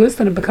included in this list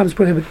and it becomes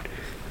prohibited.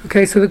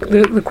 Okay, so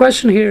the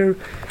question here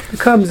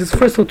becomes is,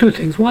 first of all, two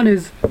things. One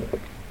is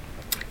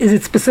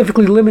it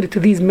specifically limited to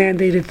these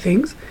mandated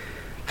things?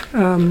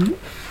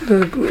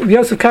 The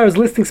Yosef Karo is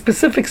listing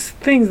specific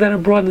things that are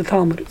brought in the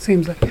Talmud, it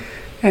seems like,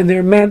 and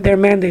they're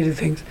mandated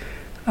things.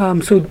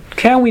 So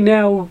can we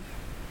now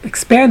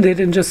expand it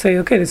and just say,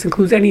 okay, this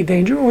includes any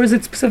danger, or is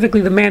it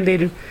specifically the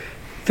mandated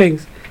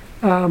things?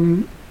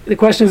 The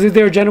question is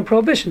there a general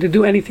prohibition to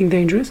do anything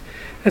dangerous?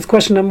 That's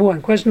question number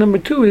one. Question number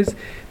two is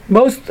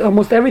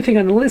almost everything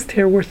on the list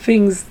here were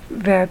things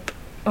that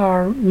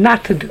are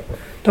not to do.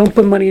 Don't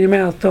put money in your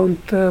mouth.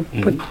 Don't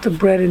put the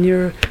bread in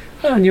your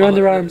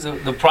underarms.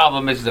 The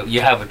problem is that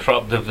you have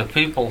the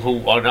people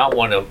who are not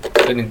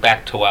getting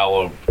back to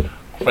our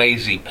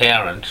crazy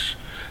parents.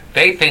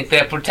 They think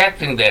they're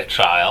protecting their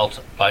child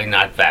by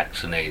not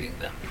vaccinating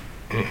them.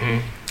 Mm-hmm.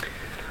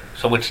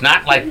 So it's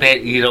not like that.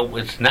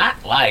 It's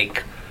not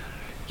like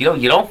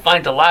you don't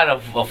find a lot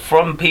of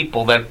from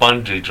people that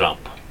bungee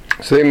jump.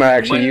 So they might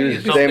actually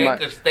use.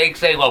 They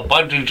say, well,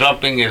 bungee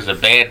jumping is a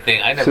bad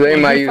thing. So they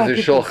might use the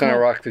Shulchan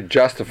Aruch to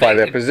justify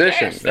their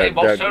position. Yes, they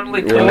most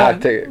certainly could.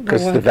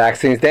 Because the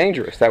vaccine is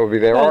dangerous. That would be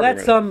their argument.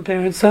 That's some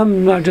parents.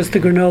 Some are just the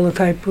granola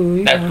type.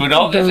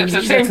 It's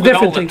the same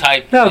granola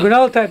type. No,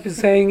 granola type is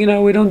saying,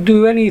 we don't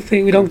do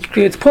anything. We don't.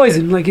 It's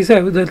poison, like you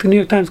said. The New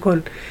York Times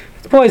quoted.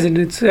 It's poison.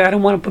 I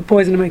don't want to put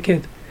poison in my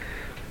kid.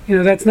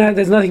 That's not.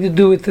 There's nothing to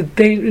do with the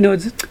danger.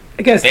 It's.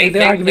 I guess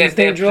the argument is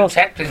danger also.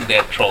 They're protecting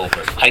their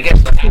children. I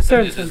guess what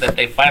happens is that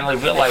they finally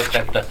realized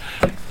that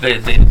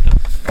the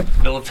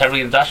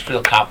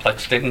military-industrial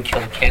complex didn't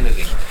kill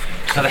Kennedy.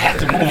 So they had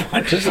to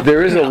move on.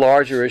 There is a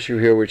larger issue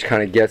here which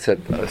kind of gets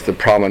at the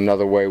problem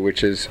another way,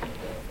 which is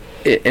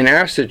in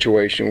our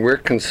situation, we're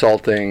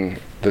consulting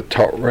the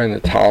Torah and the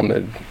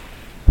Talmud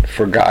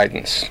for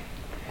guidance.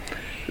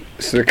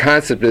 So the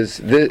concept is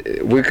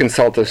we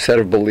consult a set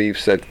of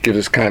beliefs that give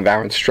us kind of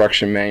our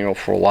instruction manual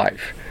for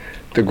life.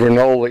 The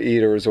granola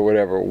eaters or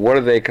whatever, what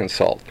do they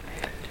consult?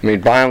 I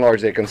mean, by and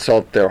large, they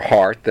consult their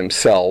heart,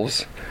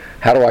 themselves.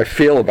 How do I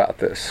feel about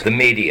this? The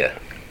media.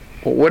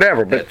 Well,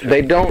 whatever, but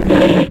they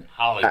don't.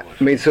 Hollywood.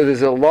 I mean, so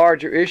there's a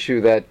larger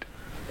issue that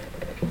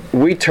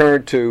we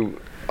turn to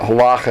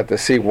halacha to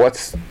see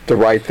what's the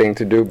right thing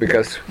to do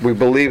because we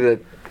believe that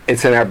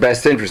it's in our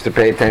best interest to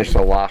pay attention to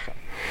halacha.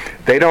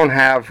 They don't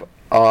have.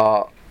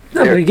 No,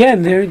 but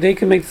again, they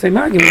can make the same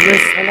argument.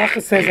 This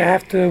halacha says I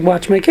have to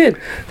watch my kid.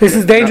 This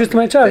is dangerous to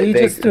my child.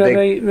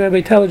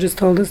 Rabbi Teller just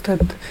told us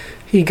that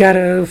he got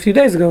a few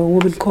days ago. A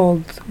woman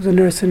called, the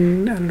nurse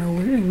in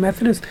in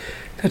Methodist,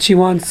 that she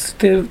wants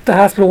the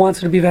hospital wants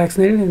her to be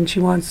vaccinated, and she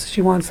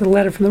wants a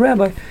letter from the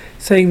rabbi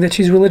saying that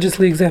she's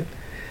religiously exempt.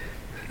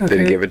 Okay. Did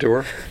he give it to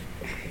her?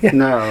 Yeah.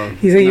 No.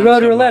 He not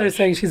wrote her so a letter much.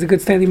 saying she's a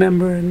good standing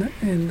member in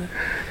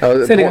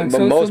The synagogue. point-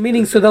 but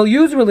most- So they'll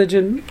use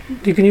religion.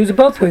 You can use it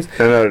both ways.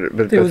 No,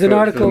 but There was an for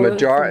article the from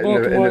majority in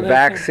Baltimore the that-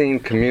 vaccine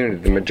community.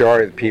 The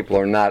majority of the people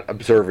are not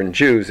observant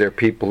Jews. They're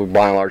people who,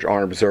 by and large,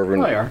 aren't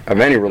observant They are. of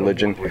any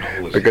religion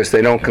because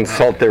they don't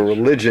consult their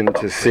religion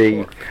to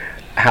see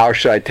how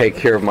should I take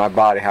care of my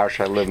body, how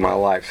should I live my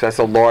life. So that's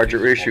a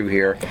larger issue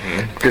here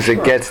because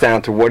it gets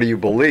down to what do you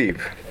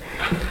believe.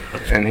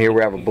 And here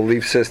we have a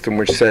belief system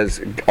which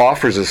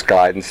offers us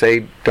guidance.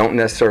 They don't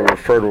necessarily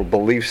refer to a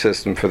belief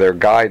system for their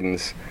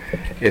guidance.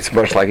 It's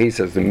much like he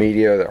says, the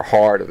media, their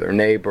heart, or their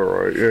neighbor,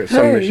 or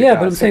some Yeah,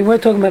 but I'm saying we're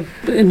talking about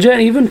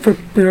even for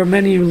there are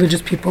many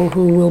religious people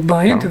who will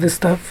buy into this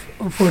stuff.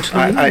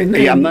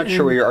 Unfortunately, I'm not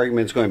sure where your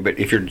argument is going, but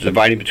if you're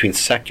dividing between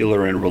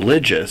secular and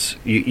religious,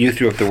 you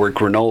threw up the word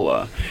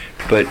granola,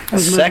 but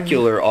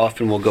secular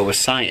often will go with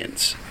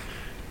science.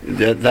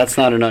 That's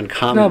not an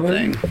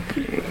uncommon thing.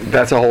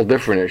 That's a whole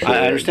different issue.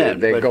 I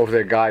understand, They but go for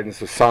their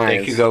guidance with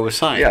science. They could go with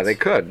science. Yeah, they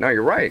could. No,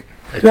 you're right.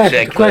 Right, but the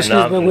Secular question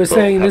is, but we're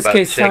saying in this How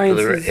case, about science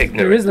secular is, there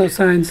ignorance? is no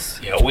science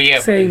Yeah, we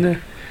have saying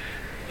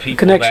the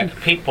connection.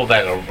 People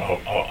that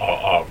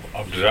are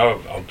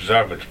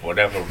observant,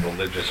 whatever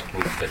religious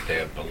group that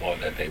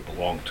they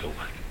belong to,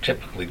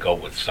 typically go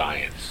with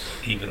science.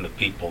 Even the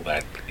people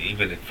that,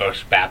 even at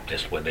First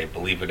Baptist, where they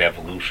believe in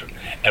evolution,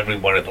 every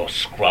one of those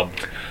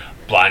scrubbed,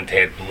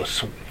 blonde-haired,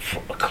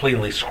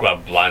 cleanly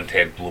scrubbed,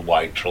 blonde-haired,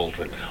 blue-eyed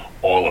children,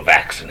 all are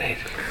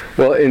vaccinated.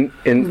 Well, It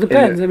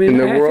depends. I mean,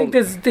 the I world,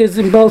 think there's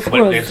in both But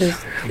worlds.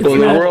 there's- well,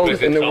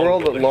 not- in the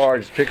world at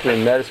large, particularly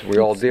in medicine, we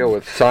all deal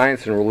with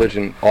science and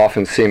religion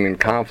often seem in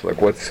conflict.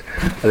 What's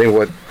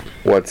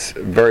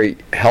very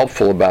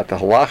helpful about the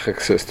halachic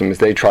system is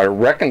they try to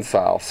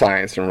reconcile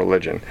science and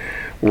religion,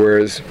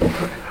 whereas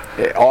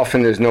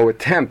often there's no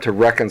attempt to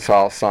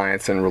reconcile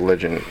science and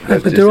religion.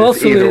 But there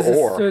also either is a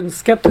or. certain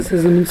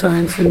skepticism in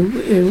science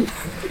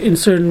in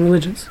certain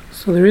religions.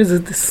 So there is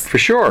this For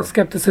sure.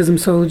 skepticism.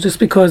 So just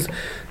because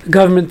the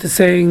government is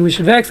saying we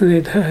should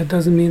vaccinate, it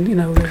doesn't mean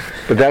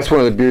But that's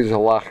one of the beauties of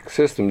the halachic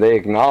system. They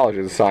acknowledge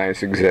that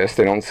science exists.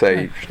 They don't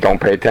say don't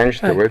pay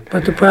attention to it.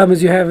 But the problem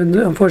is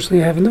unfortunately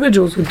you have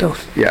individuals who don't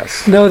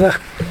Yes. know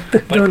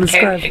don't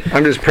ascribe.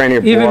 I'm just painting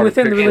a Even broader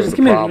within the picture religious of the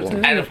community.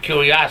 problem. Out of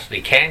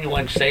curiosity, can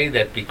one say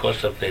that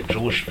because of their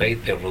Jewish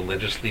faith, they're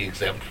religiously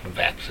exempt from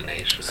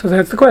vaccination? So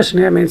that's the question.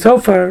 Yeah, I mean, so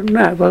far,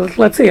 not. Well,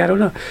 let's see. I don't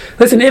know.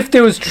 Listen, if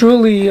there was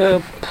truly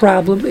a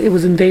problem, it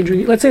was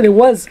endangering. Let's say there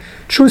was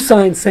true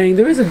science saying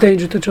there is a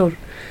danger to children.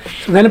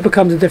 So then it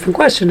becomes a different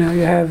question. Now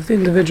you have the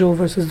individual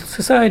versus the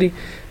society.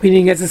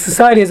 Meaning, as a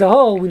society as a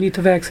whole, we need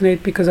to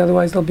vaccinate because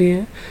otherwise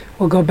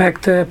we'll go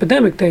back to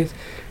epidemic days,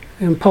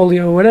 and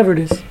polio or whatever it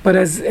is. But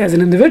as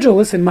an individual,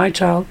 listen, my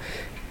child,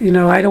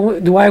 I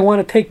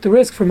want to take the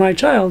risk for my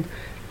child?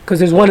 Because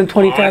there's 1 in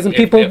 20,000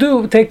 people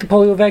do take the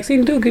polio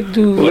vaccine. Well,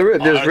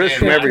 there's risk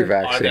from every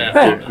vaccine.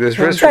 Right. There's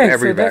So I'm risk from saying,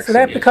 every so that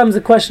vaccine. becomes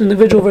a question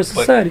individual versus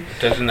But society.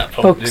 doesn't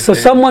that, So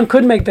someone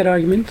could make that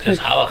argument. does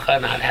halacha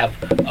not have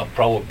a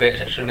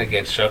prohibition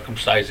against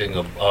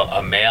circumcising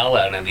a male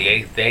and on the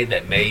 8th day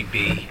that may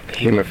be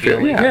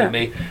Hemophilia.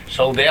 Yeah.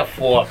 So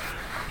therefore,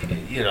 the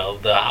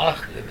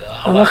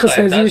Halacha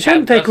says you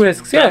shouldn't take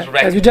risks, yeah,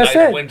 as you just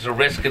said. When's a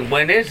risk and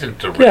when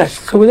isn't a risk. Yes.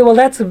 So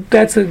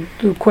that's a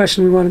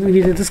question we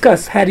need to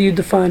discuss. How do you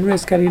define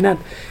risk? How do you not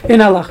in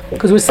halach?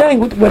 Because we're saying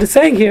what it's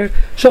saying here.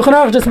 Shulchan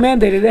Aruch just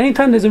mandated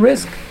anytime there's a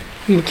risk,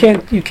 you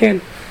can't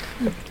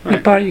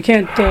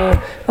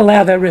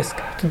allow that risk,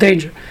 the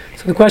danger.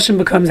 So the question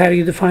becomes, how do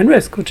you define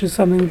risk? Which is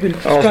something we've been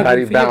Also, how do you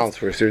struggling for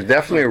balance risk? There's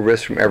definitely a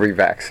risk from every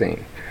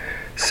vaccine.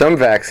 Some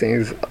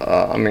vaccines,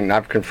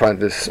 I've confronted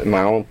this in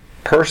my own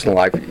personal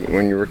life.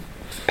 When you're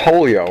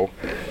polio,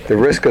 the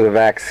risk of the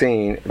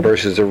vaccine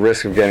versus the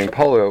risk of getting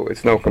polio,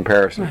 it's no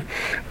comparison. Right.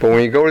 But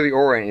when you go to the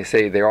Orient, you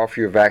say they offer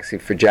you a vaccine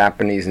for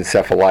Japanese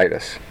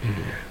encephalitis.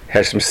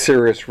 Has some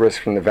serious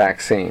risk from the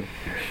vaccine.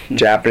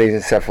 Japanese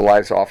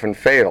encephalitis often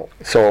fatal.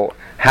 So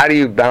how do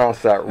you balance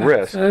that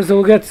risk? So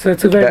we'll get to,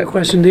 that's a very good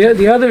question.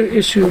 The other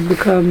issue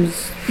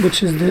becomes,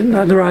 which is the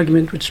other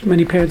argument which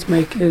many parents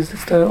make, is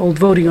it's the old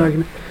voting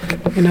argument.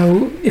 You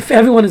know, if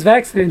everyone is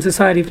vaccinated in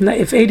society, if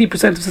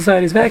 80% of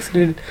society is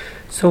vaccinated,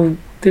 so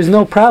there's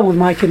no problem with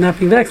my kid not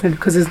being vaccinated,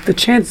 because the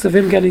chance of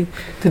him getting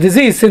the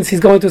disease, since he's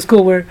going to a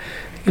school where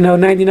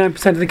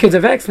 99% of the kids are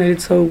vaccinated,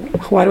 so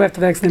why do I have to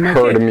vaccinate my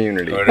Herd kid?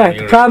 immunity. Right.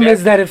 The problem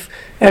is that if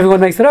everyone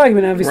makes that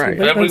argument, obviously, Right.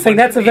 but I'm saying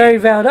that's a very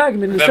valid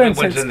argument in a If certain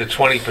everyone's sense. in the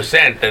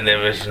 20%, then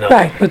there is no.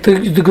 Right, but the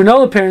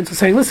granola parents are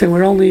saying, listen,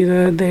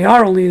 they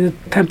are only the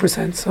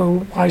 10%,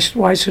 so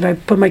why should I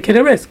put my kid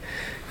at risk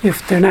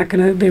if they're not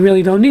gonna? They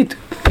really don't need to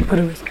put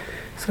at risk.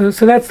 So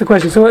that's the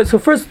question. So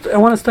first, I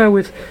want to start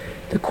with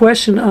the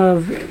question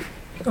of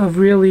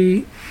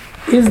really,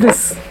 is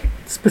this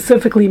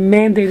specifically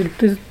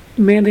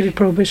mandated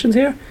prohibitions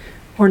here,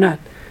 or not?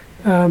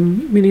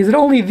 Meaning, is it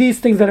only these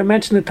things that are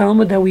mentioned in the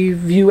Talmud that we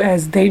view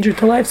as danger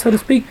to life, so to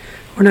speak,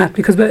 or not?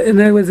 Because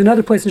there was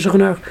another place in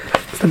Shulchan Aruch,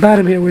 it's the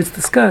bottom here, where it's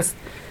discussed.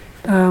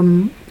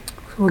 So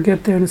we'll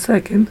get there in a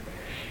second.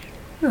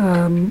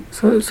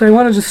 So I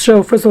want to just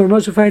show, first of all,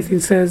 Moshe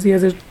Feinstein says he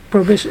has a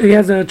prohibition, he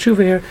has a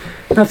tshuva here,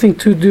 nothing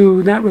to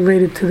do, not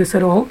related to this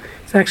at all.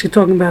 He's actually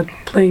talking about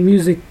playing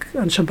music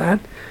on Shabbat,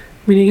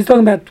 meaning he's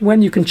talking about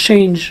when you can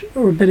change a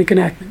rabbinic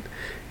enactment,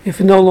 if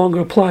it no longer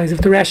applies,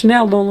 if the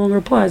rationale no longer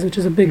applies, which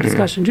is a big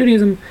discussion in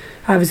Judaism.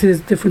 Obviously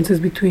there's differences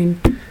between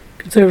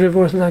conservative,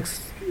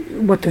 Orthodox,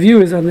 what the view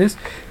is on this,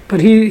 but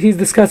he's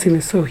discussing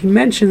this. So he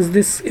mentions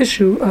this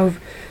issue of,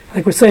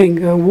 like we're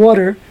saying,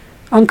 water,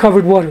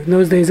 uncovered water. In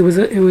those days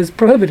it was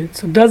prohibited.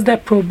 So does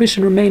that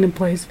prohibition remain in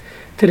place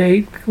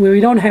today, where we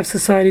don't have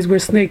societies where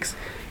snakes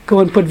go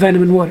and put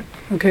venom in water,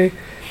 okay?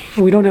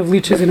 We don't have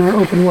leeches in our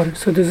open water.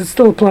 So does it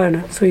still apply or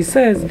not? So he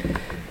says,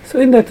 so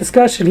in that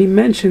discussion, he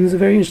mentions a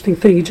very interesting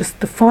thing. He's just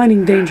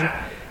defining danger.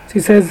 So he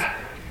says,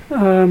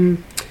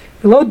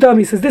 below dumb,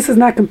 he says, this is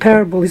not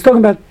comparable. He's talking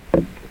about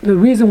the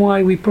reason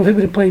why we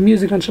prohibited playing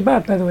music on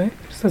Shabbat, by the way,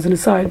 just as an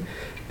aside,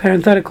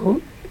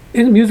 parenthetical.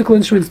 In musical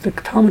instruments, the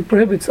Talmud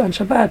prohibits on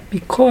Shabbat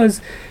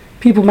because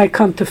people might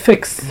come to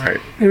fix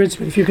their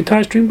instrument. If your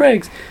guitar string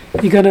breaks,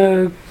 you're going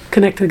to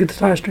connect to the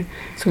guitar string.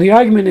 So the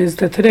argument is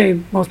that today,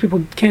 most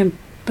people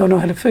don't know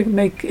how to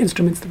make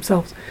instruments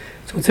themselves.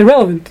 So it's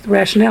irrelevant. The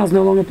rationale is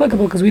no longer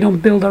applicable because we don't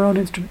build our own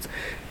instruments.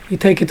 You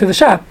take it to the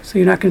shop, so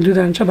you're not going to do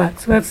that on Shabbat.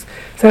 So that's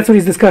what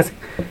he's discussing.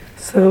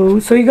 So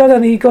he goes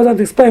on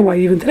to explain why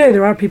even today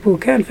there are people who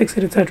can fix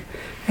it, etc.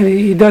 And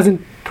he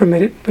doesn't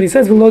permit it. But he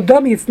says, "V'lo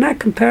dami," it's not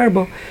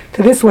comparable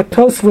to this. What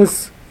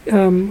Tosfos,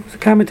 the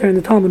commentary in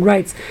the Talmud,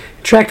 writes,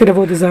 Tractate of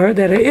Avodah Zarah,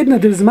 that idna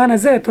de zman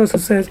hazeh,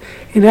 Tosfos says,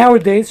 in our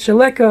days,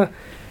 shaleka.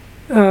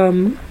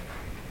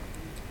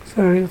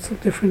 Sorry, that's a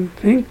different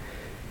thing.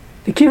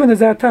 The kivan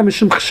is our time,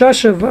 mishum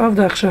chashasha of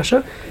the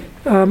chashasha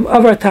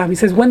of our time. He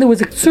says when there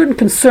was a certain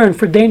concern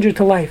for danger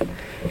to life,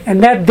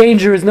 and that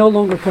danger is no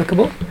longer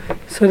applicable.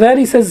 So that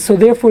he says, so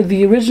therefore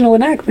the original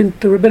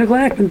enactment, the rabbinical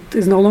enactment,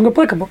 is no longer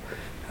applicable.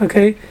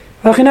 Okay.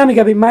 He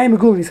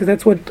says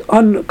that's what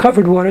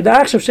uncovered water. We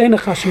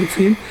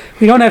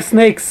don't have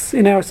snakes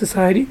in our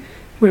society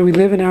where we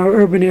live in our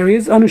urban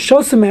areas.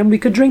 We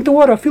could drink the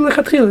water.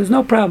 There's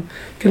no problem.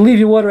 You can leave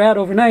your water out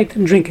overnight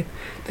and drink it.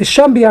 The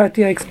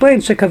Shambiarti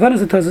explains that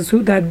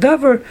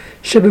davar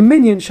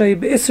shebeminyan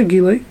shayib.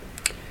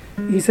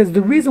 He says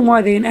the reason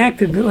why they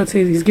enacted, let's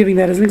say he's giving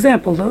that as an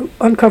example, the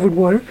uncovered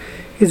water,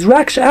 is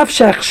raksh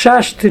afshach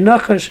shash to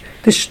nachash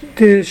the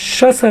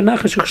shasa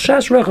nachash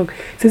shash rachok.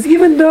 He says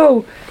even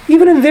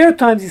in their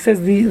times, he says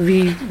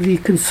the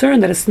concern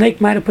that a snake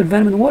might have put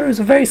venom in the water is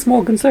a very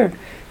small concern.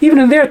 Even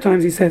in their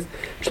times, he says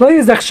shlo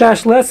yizach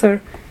shash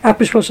lesser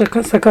apishpol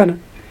sakana.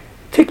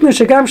 So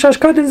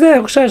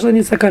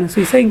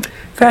he's saying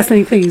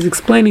fascinating thing. He's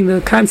explaining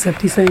the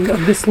concept. He's saying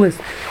of this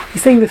list.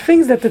 He's saying the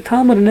things that the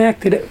Talmud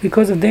enacted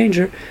because of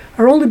danger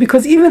are only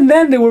because even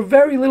then there were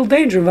very little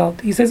danger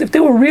involved. He says if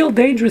there were real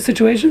dangerous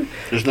situations,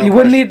 you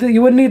wouldn't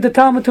need the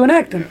Talmud to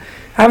enact them.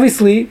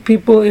 Obviously,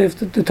 people, if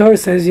the Torah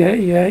says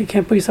you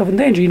can't put yourself in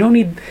danger, you don't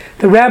need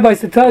the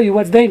rabbis to tell you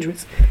what's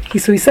dangerous.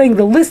 So he's saying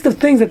the list of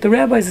things that the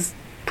rabbis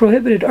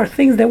prohibited are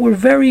things that were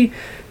very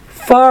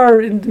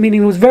far,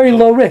 meaning it was very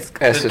low risk.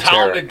 The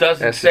Talmud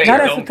doesn't say not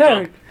don't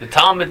esoteric. jump. The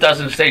Talmud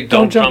doesn't say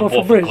don't jump off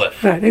a bridge.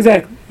 cliff. Right,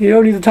 exactly. You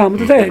don't need the Talmud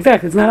to say it.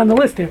 Exactly. It's not on the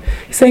list here.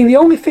 He's saying the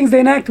only things they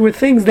enacted were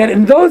things that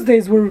in those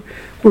days were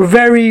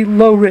very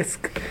low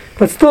risk.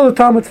 But still the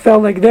Talmud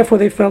therefore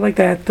they felt like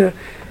that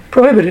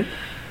prohibited.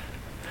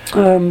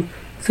 So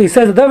he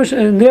says,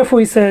 and therefore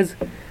he says,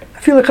 I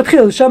feel like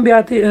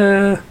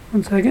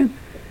one second.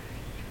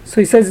 So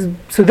he says,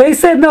 so they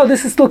said, no,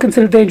 this is still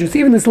considered dangerous.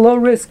 Even this low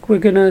risk, we're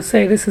going to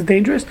say this is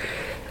dangerous.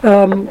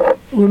 And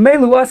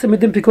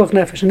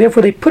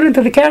therefore they put it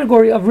into the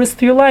category of risk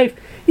to your life,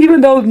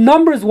 even though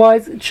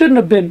numbers-wise it shouldn't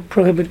have been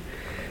prohibited.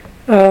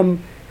 So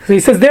he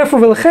says,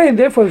 therefore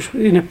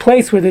in a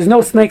place where there's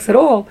no snakes at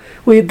all,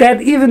 where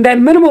even that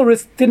minimal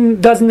risk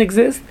doesn't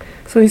exist.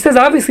 So he says,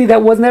 obviously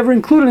that was never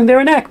included in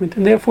their enactment,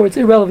 and therefore it's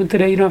irrelevant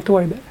today. You don't have to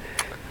worry about it.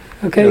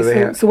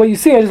 Okay, so what you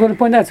see, I just want to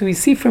point out, so we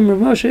see from Rav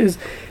Moshe is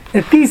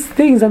that these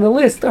things on the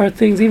list are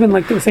things, even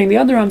like they were saying the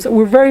underarms, that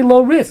were very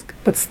low risk,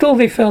 but still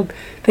they felt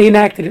they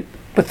enacted it.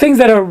 But things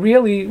that are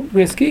really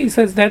risky, he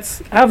says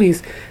that's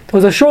obvious.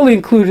 Those are surely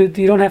included.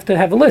 You don't have to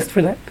have a list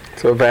for that.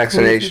 So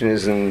vaccination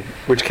is in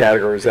which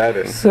category is that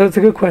in? So it's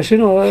a good question,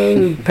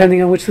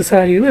 depending on which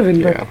society you live in.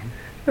 Yeah.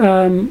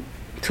 But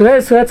so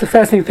that's a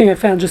fascinating thing I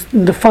found, just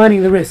in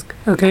defining the risk.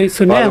 Okay,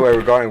 so By now. the way,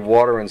 regarding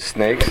water and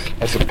snakes,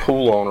 as a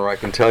pool owner, I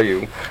can tell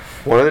you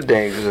one of the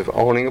dangers of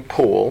owning a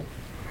pool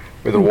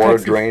where the In water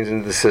Texas. drains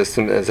into the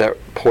system is that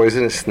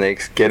poisonous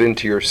snakes get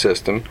into your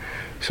system.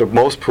 So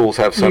most pools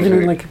have something.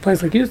 Even in like a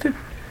place like Houston?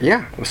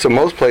 Yeah. So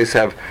most places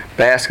have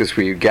baskets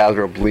where you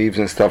gather up leaves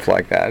and stuff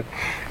like that.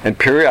 And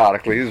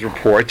periodically, there's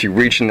reports, you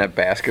reach in that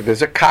basket,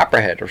 there's a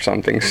copperhead or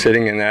something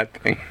sitting in that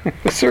thing.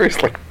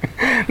 Seriously.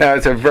 Now,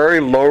 it's a very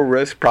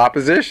low-risk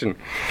proposition.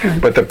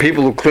 But the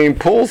people who clean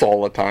pools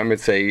all the time,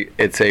 it's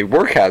a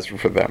work hazard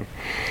for them.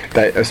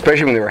 That,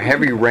 especially when there are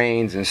heavy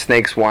rains and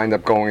snakes wind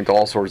up going to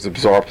all sorts of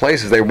bizarre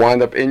places, they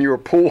wind up in your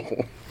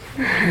pool.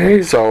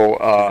 So,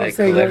 They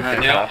say collect that-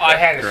 the You know, I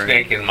had a copper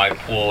snake in my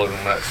pool in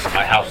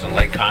my house in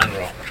Lake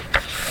Conroe,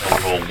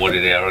 a little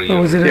wooded area.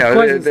 Or was it a yeah,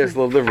 poison there's a snake?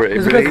 little different.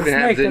 There's But a it big even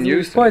snake, happens in doesn't it?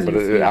 It's Houston. But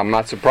poisonous, yeah. I'm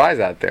not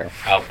surprised out there.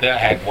 Out there, I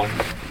had one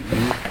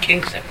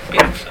king size,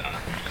 big son.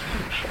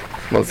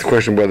 Well, it's a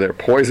question whether they're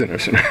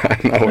poisonous or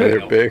not, not whether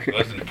they're big.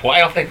 I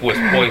don't think it was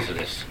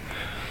poisonous.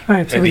 All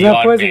right, so And it's the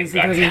not yard poisonous.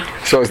 man It got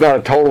doesn't. So it's not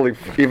a totally,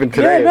 even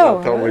today, Yeah, no.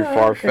 it's not totally okay,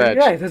 far-fetched.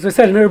 right, as I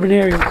said, in urban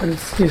areas, but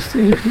it's just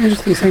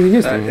interesting saying in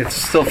Houston. It's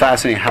still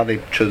fascinating how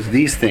they chose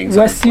these things.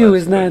 West U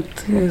is not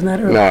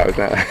urban. No, it's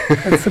not.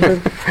 That's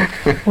suburban.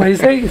 What do you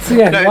say? It's,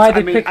 yeah, No, why it's- they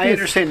I mean, picked I this.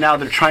 understand now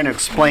they're trying to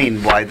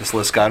explain why this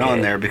list got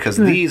on there because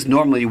these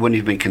normally you wouldn't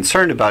have been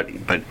concerned about,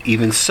 but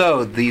even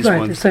so, these Right,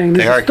 ones they're saying they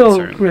this is are still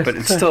concerned. risk, But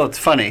it's right. still it's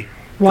funny.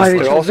 Why they It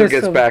chose also this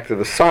gets over- back to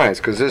the science,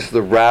 because this is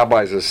the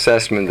rabbi's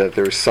assessment that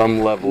there's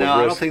some level No, of I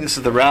risk. don't think this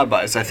is the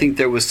rabbis. I think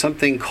there was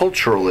something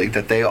culturally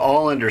that they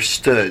all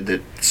understood that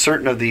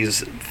certain of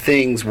these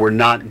things were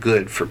not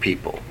good for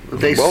people.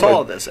 They Well,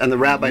 saw but this, and the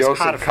rabbis Yosef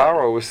codified.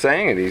 Caro was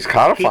saying it. He's He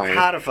codifying it.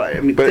 codified. I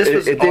mean, But this it,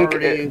 was it already.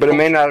 didn't. in But it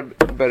may culture.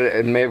 not. But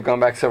it may have gone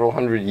back several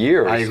hundred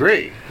years. I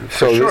agree.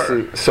 So for this sure.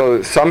 is so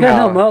Yeah,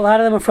 somehow. no, well, a lot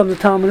of them are from the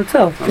Talmud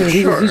itself. He's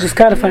sure. just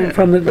codifying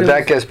from the. But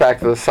that gets back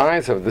to the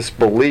science of this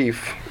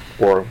belief,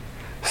 or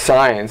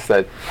science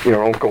that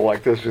don't go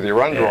like this with your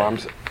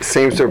underarms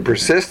seems to have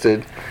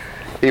persisted,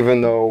 even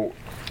though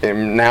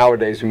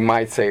nowadays we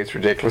might say it's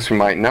ridiculous, we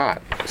might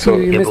not. So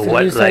You Yeah, missed but it.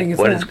 what, You're saying like, it's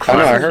what not. is I know,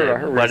 I climate heard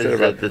change? what What you said does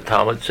about the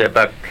Talmud say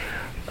about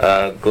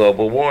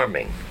global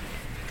warming?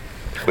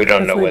 We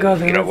don't Let's know not go whether,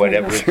 there, let's not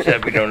whatever go it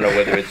said, we don't know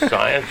whether it's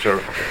science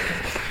or,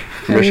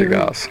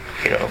 Michigas.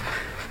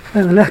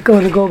 I'm not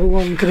going to global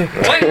warming today.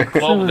 Wait,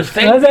 well, the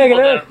same I'll take people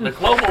it. the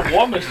global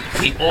warming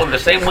people are the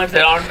same ones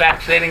that aren't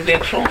vaccinating their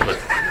children.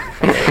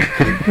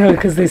 Right,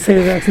 because they say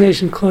the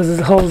vaccination causes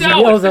holes in the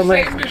No, it's the ozone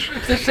layer. same.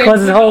 It's the same.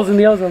 Causes holes in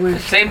the ozone layer.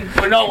 Same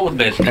granola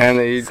business. And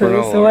they eat So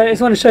granola. I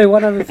just want to show you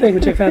one other thing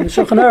which I found in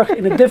Shulchan Aruch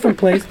in a different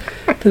place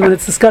when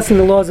it's discussing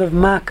the laws of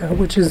Makkah,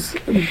 which is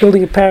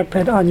building a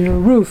parapet on your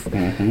roof.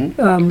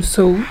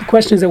 So the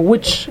question is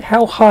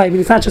how high? I mean,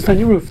 it's not just on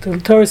your roof. The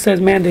Torah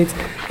says mandates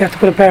you have to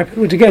put a parapet,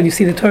 which again you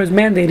see the Torah is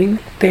mandating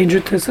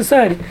danger to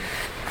society.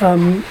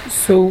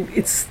 So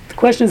the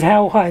question is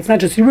how high. It's not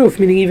just your roof,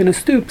 meaning even a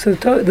stoop. So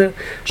the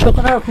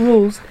Shulchan Aruch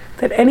rules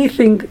that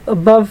anything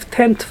above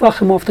 10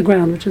 tefachim off the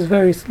ground, which is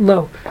very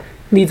low,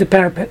 needs a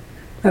parapet.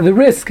 Now the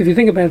risk, if you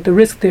think about it, the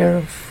risk there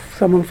of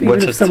someone, even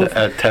What's if a someone,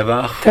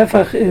 tevach?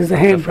 tefach is a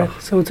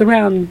handbreadth, so it's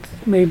around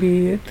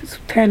maybe it's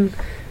 10.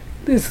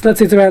 Let's say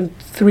it's around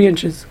 3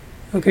 inches.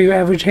 Okay, your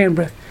average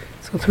handbreadth.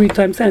 So 3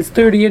 times 10 is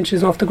 30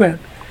 inches off the ground.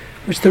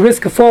 Which the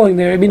risk of falling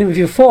there. I mean, if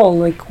you fall,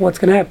 like what's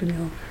going to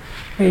happen?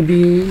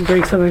 Maybe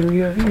break something.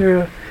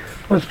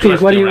 What do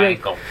Twist you your rate?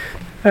 ankle.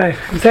 Right,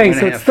 I'm saying so.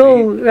 2.5 It's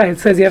still right. It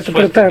says you have to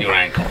put a Twisted your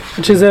parapet, ankle.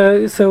 which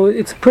is so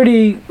it's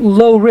pretty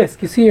low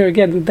risk. You see here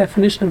again, the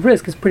definition of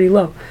risk is pretty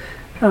low.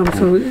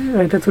 So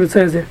right, that's what it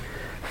says there.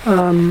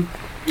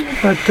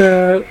 But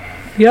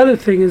the other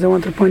thing is I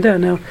wanted to point out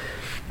now.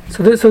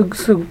 So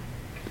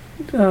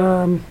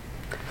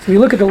if you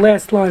look at the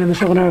last line in the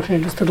Shulchan Aruch here,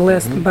 just to the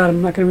last the bottom,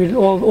 I'm not going to read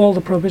all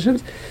the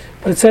prohibitions,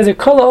 but it says here,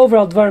 Kol ha'over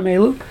al dvar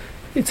me'elu.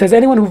 It says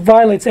anyone who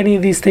violates any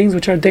of these things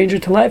which are a danger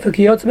to life, and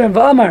he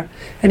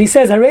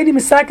says, "Haredi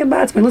misaken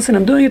ba'atzmai." Listen,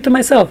 I'm doing it to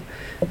myself.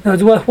 Now,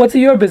 what's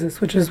your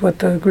business? Which is what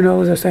the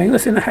granolas are saying.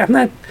 Listen, I'm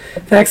not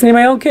vaccinating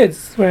my own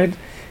kids, right?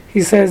 He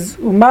says,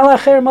 "Mala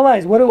acher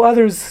malais." What do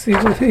others?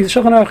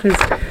 Shulchan Aruch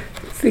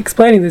is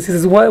explaining this. He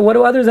says, "What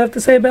do others have to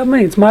say about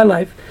me? It's my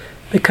life."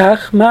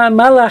 Bekach,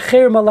 mala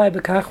acher malai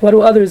bekach. What do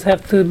others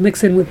have to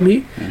mix in with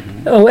me?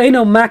 Oh,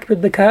 eino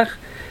makbid bekach.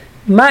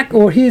 Mak,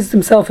 or he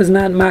himself is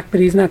not mak, but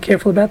he's not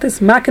careful about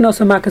this. Mak and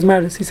also mak is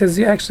mardis. He says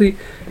you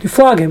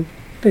flog him.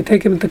 They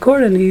take him into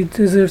court and he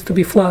deserves to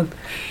be flogged,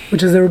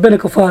 which is a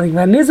rabbinical flogging.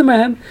 He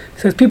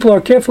says people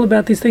are careful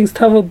about these things.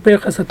 Tavo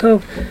berchas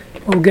hatov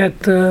will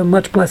get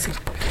much blessing.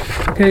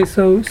 Okay,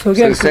 so So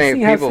again, you're saying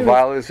seeing if how people serious-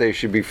 violate, they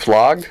should be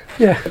flogged?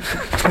 Yeah.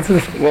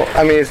 Well,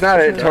 I mean, it's not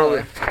a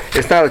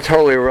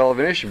totally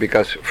irrelevant issue,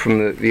 because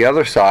from the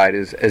other side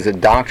is, as a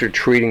doctor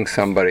treating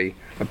somebody,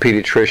 a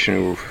pediatrician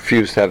who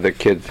refused to have their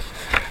kids,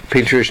 a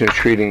pediatrician is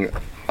treating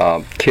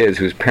kids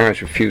whose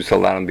parents refuse to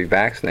allow them to be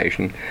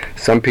vaccinated.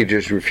 Some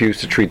pediatricians refuse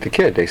to treat the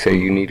kid. They say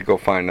you need to go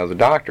find another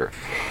doctor.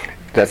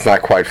 That's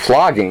not quite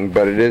flogging,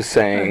 but it is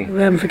saying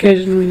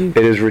ramification. We need.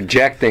 it is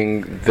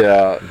rejecting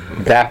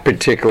that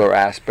particular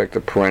aspect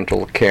of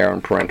parental care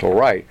and parental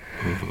right.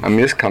 I mean,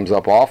 this comes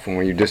up often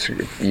when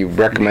you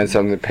recommend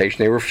something to the patient,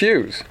 they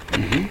refuse.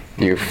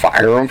 Do you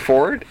fire them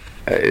for it?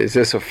 Is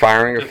this a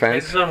firing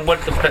offense? Depends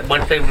on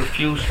what they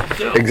refuse to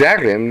do.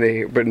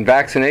 Exactly. But in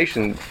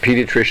vaccination,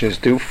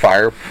 pediatricians do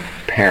fire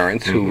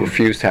parents who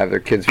refuse to have their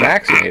kids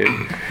vaccinated.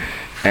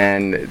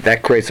 And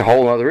that creates a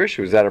whole other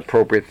issue. Is that an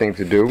appropriate thing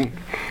to do?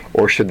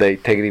 Or should they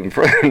take it even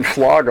further and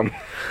flog them?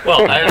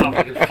 Well, I don't know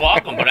if you can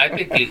flog them, but I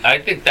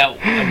think that,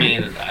 I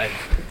mean,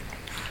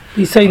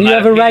 He's saying I'm you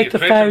not have a a right to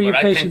pediatrician, fire but your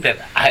I patient. think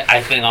that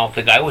I don't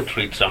think I would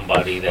treat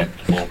somebody that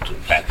won't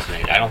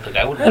vaccinate. I don't think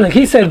I would. Like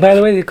he said, by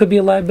the way, there could be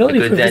a liability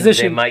Because for a then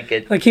physician. they might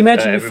get Like he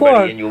mentioned everybody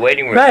before. in your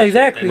waiting room. Right,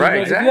 exactly. Right,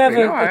 If exactly. you have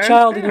No, I a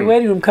child in your understand.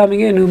 waiting room coming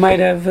in who might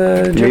have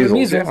German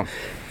measles, yeah.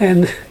 and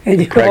your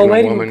whole Pregnant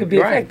waiting room woman, could be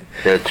right. affected.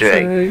 That's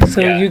right.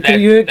 So Yeah,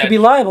 you that- could be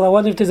liable. I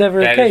wonder if there's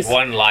ever a That case. is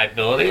one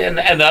liability, and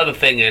the other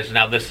thing is,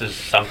 now this is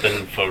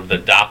something for the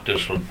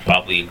doctors would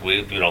probably agree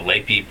with.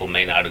 Lay people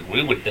may not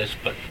agree with this,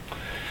 but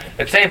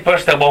the same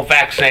person that won't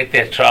vaccinate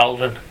their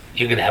children,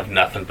 you're going to have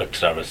nothing but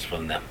service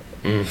from them.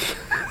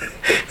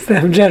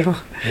 In general,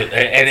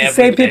 And the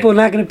same people are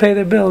not going to pay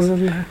their bills.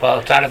 Well,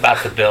 it's not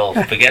about the bills.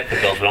 Forget the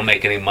bills. We don't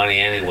make any money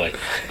anyway.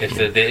 It's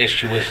the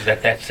issue is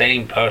that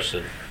same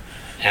person,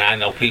 and I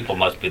know people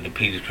the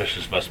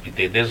pediatricians must be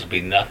there. There'll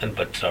be nothing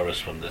but service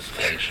from this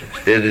patient.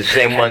 They're the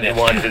same ones who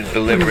want to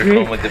deliver it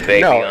home with the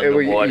baby No,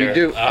 underwater. you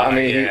do. I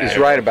mean, yeah. he's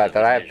right about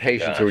that. I have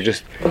patients who are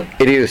just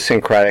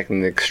idiosyncratic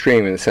in the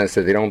extreme, in the sense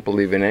that they don't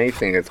believe in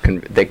anything.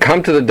 They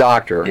come to the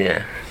doctor,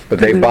 Yeah, but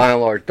they by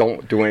and large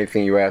don't do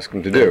anything you ask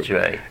them to do. that's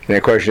right. And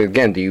the question is,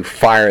 again, do you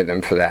fire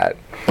them for that?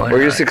 Why Or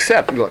you not? just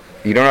accept, look,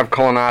 you don't have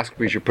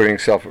colonoscopies, you're putting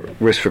yourself at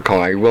risk for colonoscopy.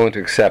 Are you willing to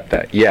accept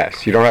that?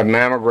 Yes. You don't have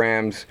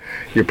mammograms,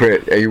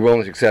 are you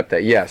willing to accept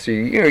that? Yes. So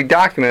you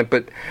document it,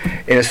 but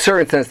in a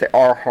certain sense they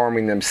are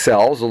harming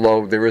themselves,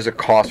 although there is a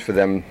cost for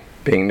them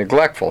being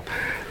neglectful.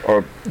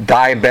 Or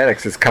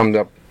diabetics has come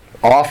up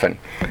often.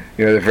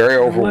 They're very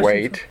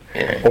overweight.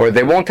 Yeah. Or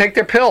they won't take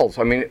their pills.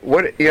 I mean,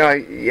 what, Yeah,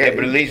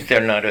 but at least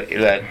they're not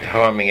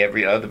harming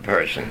every other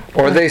person.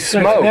 or they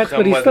smoke. That's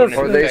what he's Someone supposed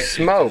Or to they infectious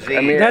smoke. I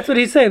disease. mean, That's what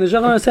he's saying. The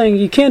Jean is saying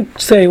you can't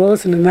say, well,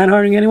 listen, they're not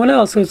harming anyone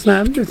else, so it's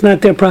not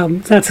their problem.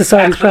 It's not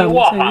society's Actually, you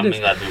problem. are It's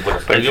saying it harming is.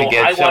 everybody. But if you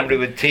get somebody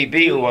with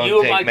TB who won't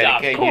you take my job,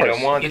 medication, of you course.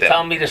 don't want You them.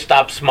 tell me to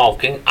stop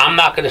smoking. I'm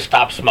not going to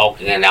stop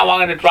smoking, and now I'm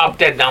going to drop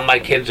dead. Now my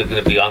kids are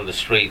going to be on the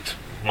streets.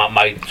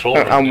 My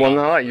children. well,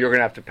 no, you're going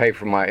to have to pay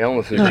for my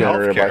illnesses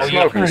generated by healthcare.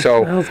 smoking. Right,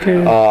 So,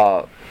 healthcare.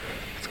 So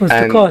it's the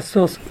and- cost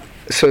also.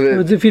 so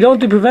But that, if you don't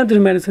do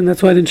preventative medicine,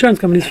 that's why the insurance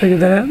companies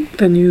figured that out,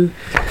 then you're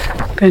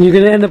going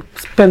to end up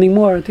spending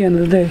more at the end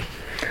of the day.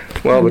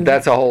 well, but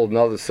that's a whole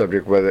nother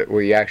subject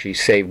where you actually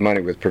save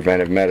money with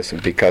preventive medicine,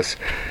 because,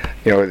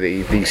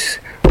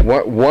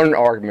 one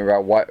argument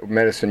about why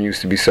medicine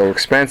used to be so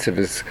expensive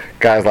is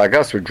guys like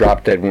us would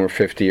drop dead when we were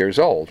 50 years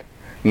old.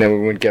 And then we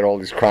wouldn't get all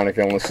these chronic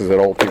illnesses that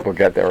old people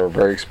get that are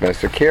very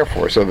expensive to care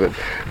for. So that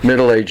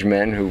middle-aged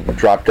men who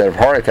drop dead of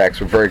heart attacks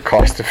were very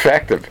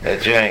cost-effective.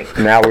 That's right.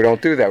 Now we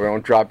don't do that. We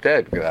don't drop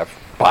dead. We have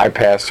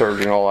bypass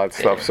surgery and all that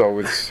stuff.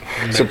 So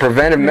so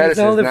preventive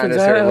medicine all is not different.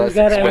 necessarily less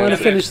I want to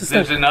expensive. finish the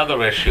There's stuff.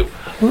 another issue.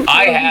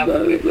 I have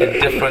a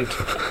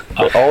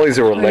different. All these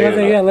are related.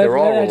 They're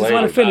all I just want to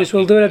related. finish.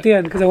 We'll do it at the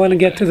end because I want to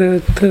get to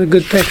the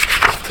good text.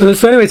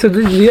 So anyway,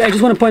 I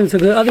just want to point to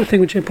the other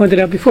thing which I pointed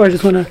out before. I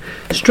just want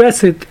to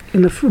stress it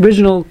in the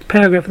original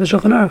paragraph of the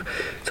Shulchan Aruch.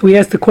 So we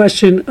asked the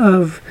question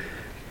of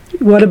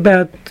what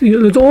about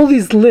there's all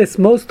these lists,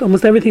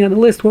 almost everything on the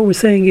list. What we're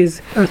saying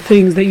are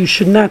things that you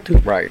should not do.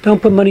 Right.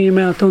 Don't put money in your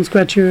mouth. Don't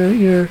scratch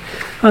your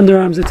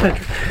underarms,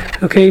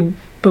 etc. Okay,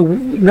 but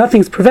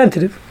nothing's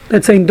preventative.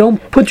 That's saying don't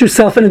put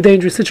yourself in a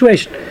dangerous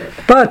situation.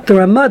 But the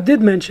Ramah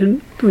did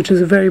mention, which is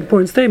a very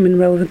important statement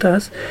relevant to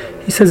us.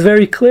 He says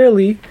very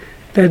clearly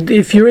that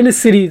if you're in a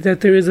city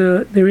that there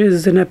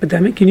is an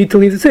epidemic, you need to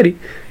leave the city.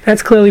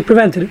 That's clearly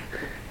preventative.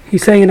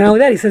 He's saying, and not only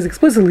that, he says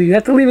explicitly, you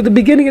have to leave at the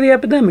beginning of the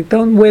epidemic.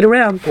 Don't wait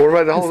around. What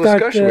about the whole and start,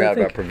 discussion we had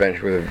think. about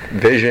prevention with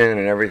vision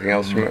and everything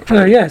else?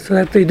 Yeah, so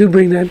that they do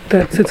bring that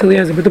Tzitz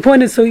Eliezer. But the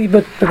point is,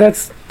 but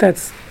that's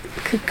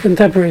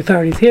contemporary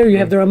authorities. Here you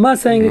have the Ramah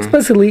saying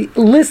explicitly,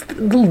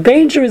 the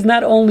danger is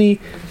not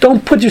only,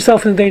 don't put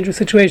yourself in a dangerous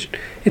situation.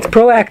 It's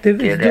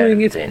proactive,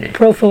 it's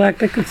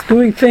prophylactic, it's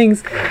doing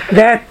things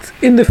that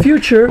in the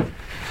future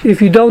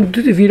if you don't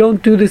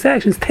do this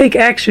actions, take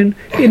action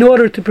in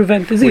order to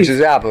prevent disease. Which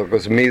is applicable,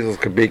 because measles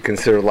could be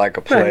considered like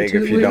a plague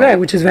if you don't. Right,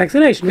 which is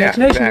vaccination. Yeah,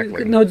 Vaccination.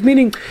 exactly. No, it's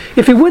meaning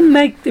if you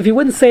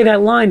wouldn't say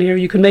that line here,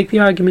 you could make the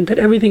argument that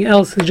everything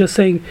else is just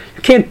saying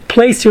you can't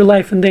place your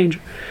life in danger.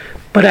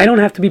 But I don't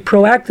have to be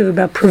proactive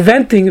about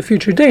preventing a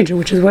future danger,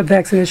 which is what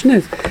vaccination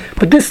is.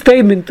 But this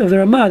statement of the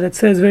Ramah that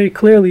says very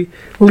clearly,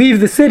 leave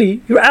the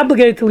city, you're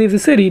obligated to leave the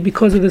city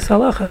because of this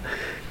halacha,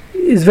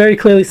 is very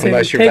clearly saying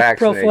Unless you're take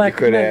vaccinated. You prophylactic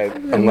could add,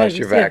 unless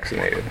you're yeah.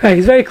 vaccinated. Right,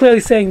 he's very clearly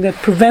saying that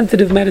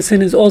preventative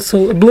medicine is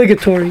also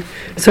obligatory in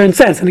a certain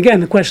sense. And again,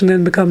 the question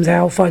then becomes,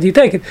 how far do you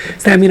take it?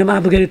 Does that mean I'm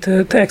obligated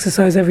to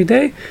exercise every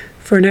day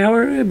for an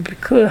hour,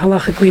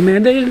 halachically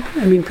mandated?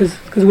 I mean,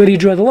 because where do you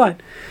draw the line?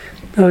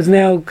 No, it's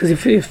now, because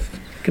if you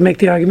can make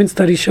the argument,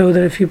 studies show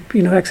that if you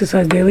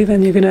exercise daily,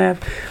 then you're going to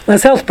have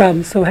less health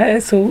problems. So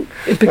it's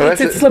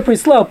a slippery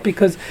slope,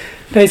 because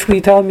basically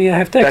you're telling me I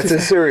have to exercise.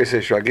 That's a serious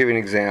issue. I'll give you an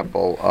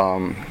example.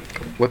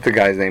 What the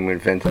guy's name who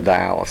invented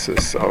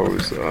dialysis? It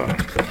was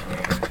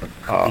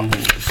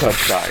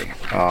Dutch guy.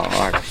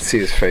 I could see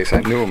his face.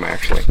 I knew him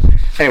actually.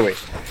 Anyway,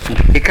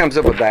 he comes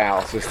up with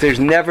dialysis. There's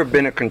never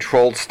been a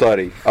controlled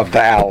study of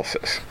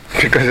dialysis,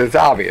 because it's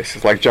obvious.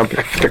 It's like jumping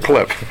off the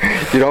cliff.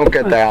 You don't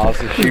get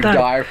dialysis, you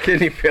die of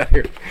kidney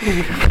failure.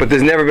 But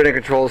there's never been a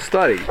controlled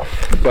study.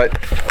 But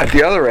at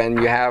the other end,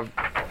 you have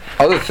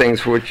other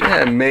things which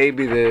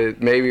maybe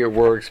it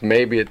works,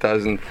 maybe it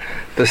doesn't.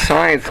 The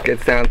science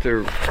gets down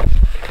to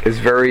is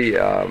very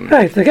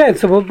right again.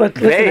 So, but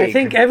listen, I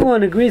think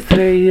everyone agrees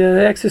today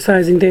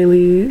exercising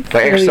daily.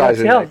 Exercise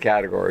in that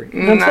category,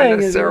 not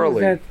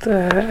necessarily. Is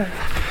that,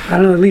 I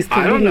don't know. At least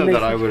I don't know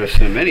that I would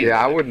assume anything.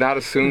 Yeah, I would not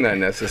assume that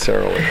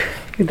necessarily.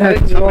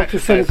 There's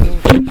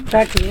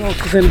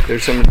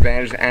some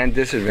advantage and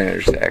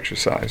disadvantage to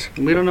exercise.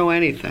 We don't know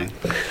anything.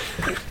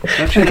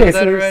 Don't you okay, know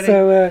that already?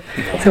 so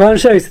I want to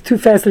show you two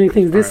fascinating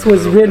things. This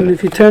was written,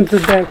 if you turn to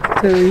the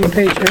back to the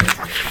page here,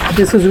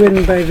 this was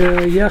written by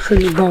the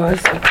Yachin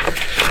Boaz.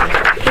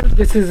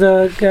 This is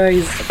a guy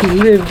who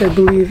lived, I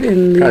believe,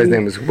 in the... Guy's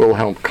name is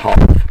Wilhelm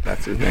Kolff.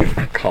 That's his name.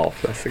 Kolff.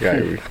 That's the guy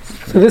who...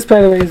 So this,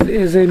 by the way,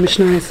 is a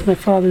Mishnah. It's my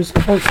father's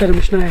old set of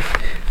Mishnah.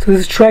 So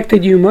this is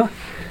Tractate Yuma.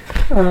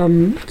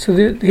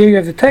 Here you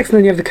have the text, and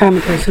then you have the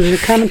commentary. So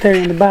there's a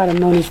commentary on the bottom,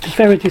 known as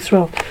Tiferet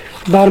Yisrael,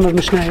 the bottom of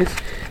Mishnah,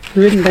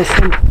 written by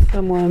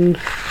someone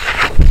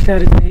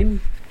without his name,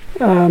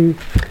 and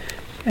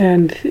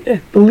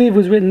I believe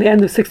was written the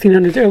end of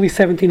 1600s, early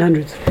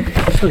 1700s.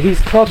 So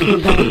he's talking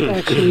about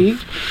actually,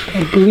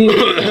 I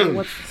believe,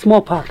 what's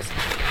smallpox,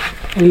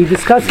 and he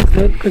discusses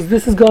it because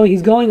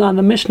he's going on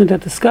the Mishnah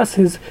that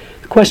discusses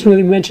the question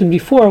we mentioned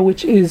before,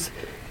 which is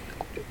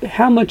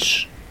how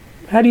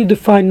do you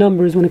define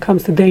numbers when it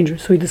comes to danger?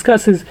 So he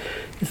discusses,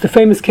 it's the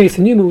famous case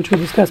in Yuma, which we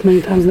discussed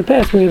many times in the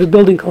past, where you have a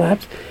building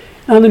collapse.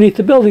 Underneath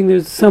the building,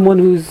 there's someone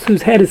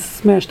whose head is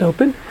smashed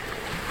open.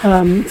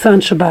 It's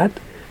on Shabbat.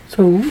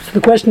 So the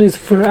question is,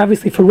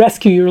 obviously for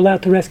rescue, you're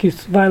allowed to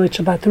violate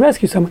Shabbat to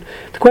rescue someone.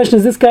 The question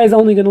is, this guy's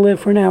only going to live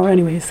for an hour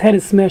anyway. His head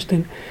is smashed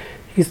in.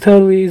 He's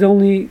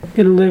only going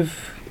to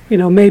live,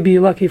 maybe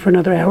lucky for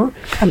another hour.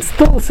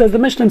 Says the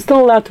Mishnah, I'm still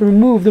allowed to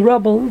remove the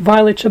rubble,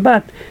 violate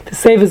Shabbat, to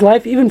save his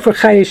life, even for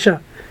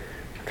Chayesha.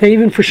 Okay,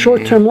 even for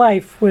short-term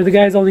life, where the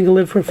guy's only going to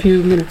live for a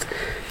few minutes.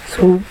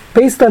 So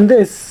based on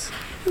this,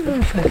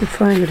 if I could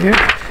find it here.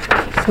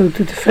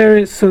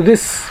 So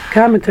this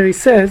commentary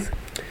says,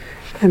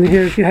 and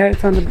here if you have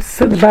it's on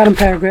the bottom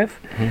paragraph,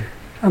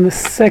 on the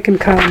second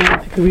column,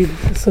 if you can read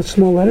such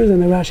small letters in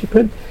the Rashi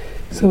print.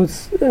 So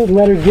it's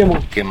letter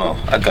Gimel. Gimel,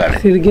 I got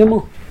it. See the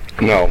Gimel?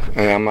 No,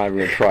 and I'm not even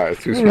going to try.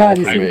 It's too small Right,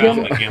 for you see me. the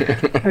Gimel?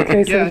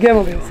 Okay, so the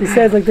Gimel. He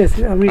says like this.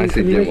 I'll read I it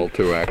see to you. Gimel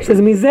too, It actually.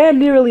 says Mizeh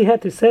nearly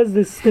heter. Says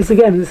this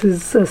again. This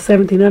is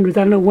 1700s. I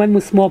don't know when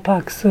was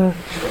smallpox. In the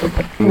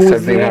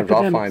 1700s,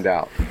 I'll find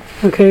out.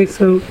 Okay,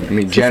 so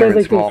general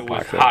like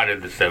smallpox. It was hot in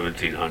the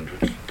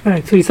 1700s. All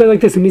right, so he said like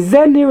this: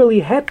 Mizeh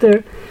nearly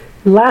heter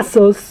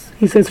lasos.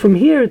 He says from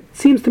here, it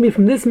seems to me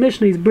from this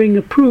Mishnah, he's bringing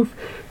a proof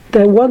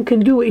that one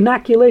can do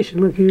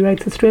inoculation. Look, he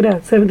writes it straight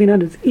out,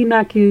 1700s.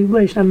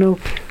 Inoculation. I don't know.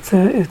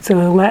 It's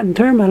a Latin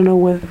term. I don't know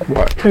where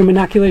the term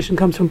inoculation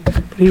comes from.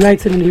 But he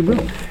writes it in Hebrew.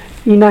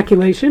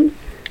 Inoculation.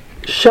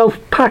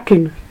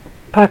 Shelpakin.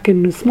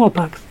 Pakin is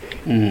smallpox.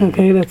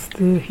 Okay, that's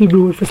the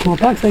Hebrew word for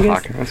smallpox, I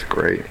guess. That's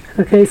great.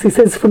 Okay, so he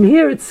says from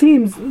here it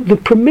seems the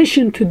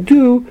permission to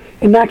do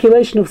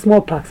inoculation of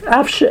smallpox.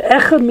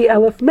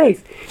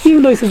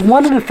 Even though he says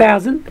 1 in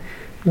 1,000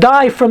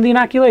 die from the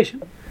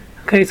inoculation.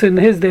 Okay, so in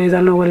his days, I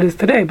don't know what it is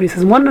today, but he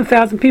says 1 in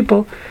 1,000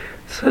 people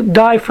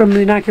die from the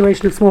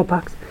inoculation of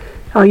smallpox.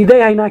 Al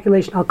yidei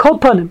inoculation. Al kol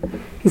panim.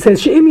 He says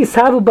she'im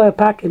yisavu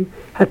ba'apakim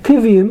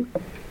hativiim.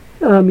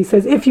 He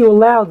says if you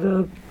allow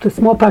the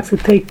smallpox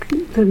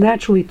to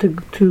naturally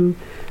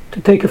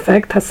take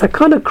effect,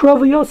 hasakana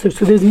krova yoser.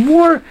 So there's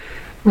more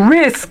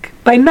risk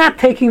by not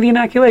taking the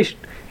inoculation.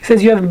 He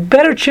says you have a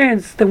better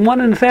chance than 1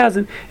 in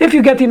 1,000. If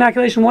you get the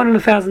inoculation, 1 in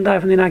 1,000 die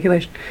from the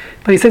inoculation.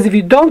 But he says if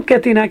you don't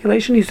get the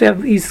inoculation,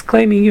 he's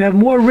claiming you have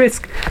more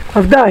risk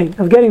of dying,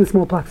 of getting the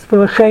smallpox.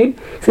 For he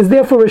says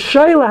therefore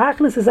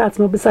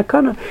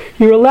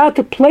you're allowed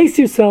to place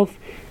yourself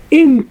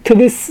into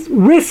this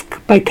risk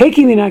by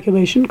taking the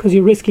inoculation, because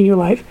you're risking your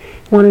life,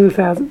 1 in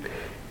 1,000.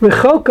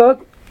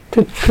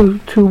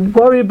 To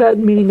worry about,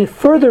 meaning a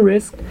further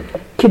risk,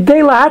 in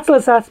order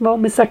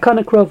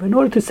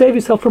to save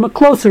yourself from a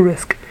closer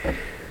risk.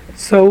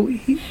 So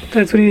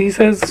that's what he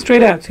says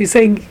straight out. So he's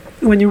saying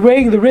when you're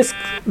weighing the risk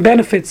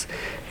benefits,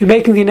 you're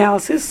making the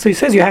analysis. So he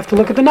says you have to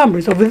look at the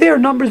numbers. Over there,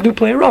 numbers do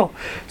play a role.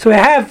 So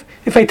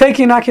if I take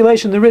the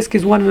inoculation, the risk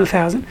is 1 in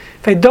 1,000.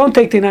 If I don't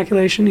take the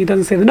inoculation, he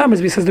doesn't say the numbers,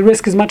 but he says the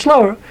risk is much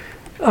lower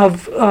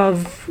of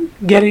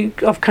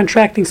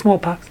contracting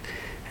smallpox.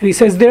 And he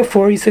says,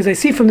 therefore, I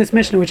see from this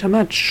Mishnah, which I'm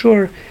not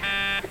sure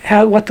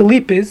what the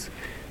leap is,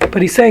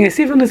 but he's saying, I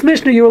see from this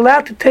Mishnah, you're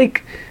allowed to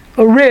take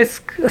a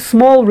risk, a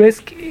small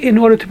risk, in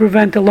order to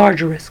prevent a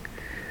larger risk.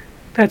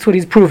 That's what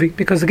he's proving.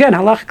 Because again,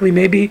 halachically,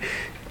 maybe,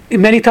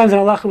 many times in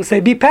halakha will say,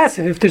 be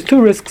passive. If there's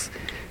 2 risks,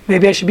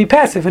 maybe I should be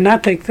passive and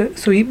not take the...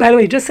 So he, by the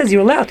way, he just says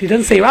you're allowed to. He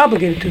doesn't say you're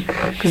obligated to.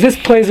 Because this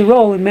plays a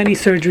role in many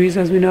surgeries,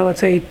 as we know.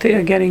 Let's say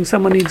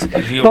someone needs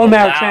bone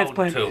marrow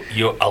transplant.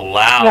 You're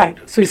allowed. Right.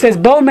 So he says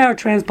bone marrow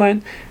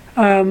transplant.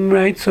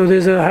 Right. So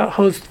there's a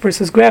host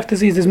versus graft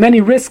disease. There's many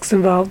risks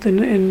involved in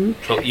the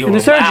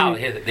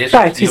surgery.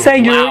 Right. So he's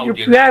saying you're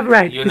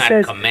right. You're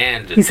not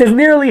commanded. He says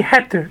nearly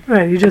heter.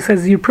 Right. He just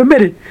says you're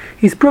permitted.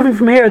 He's proving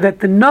from here that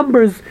the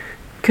numbers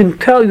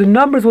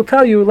will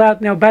tell you you're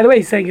allowed. Now, by the way,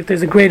 he's saying if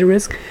there's a greater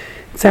risk,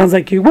 it sounds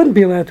like you wouldn't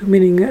be allowed to.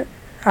 Meaning,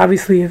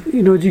 obviously, if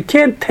you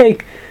can't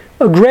take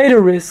a greater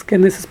risk,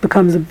 and this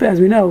becomes, as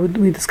we know,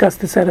 we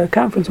discussed this at a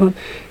conference once,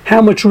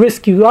 how much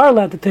risk you are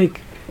allowed to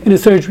take in a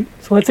surgery.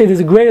 So let's say there's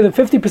a greater than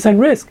 50%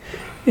 risk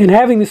in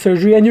having the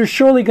surgery, and you're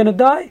surely going to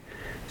die.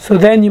 So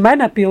then you might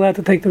not be allowed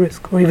to take the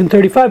risk, or even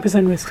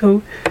 35% risk.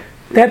 So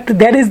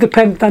that is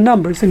dependent on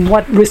numbers and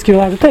what risk you're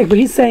allowed to take. But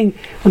he's saying,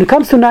 when it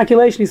comes to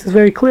inoculation, he says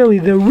very clearly,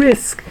 the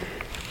risk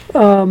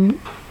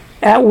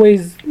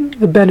outweighs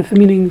the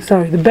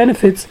benefit. The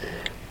benefits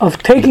of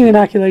taking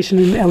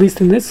inoculation, at least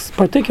in this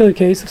particular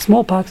case of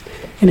smallpox,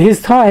 in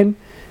his time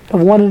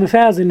of 1 in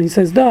 1,000, he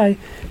says die.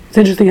 It's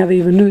interesting how they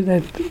even knew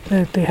that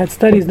they had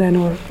studies then,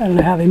 or I don't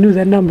know how they knew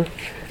that number.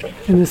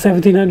 In the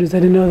 1700s, I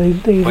didn't know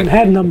they even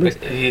had numbers.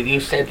 But you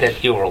said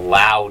that you were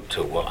allowed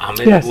to. Well,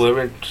 yes.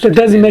 That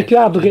doesn't make you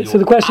obligated. So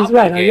the question is,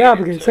 right, are you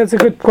obligated? So that's a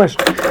good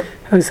question.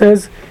 He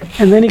says,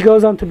 and then he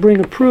goes on to bring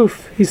a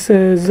proof. He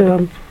says,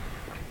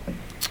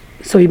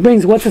 so he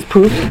brings, what's his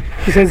proof?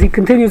 He says, he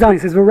continues on. He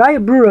says, V'raya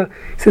Brura,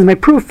 he says, my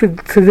proof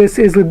to this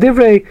is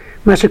L'divrei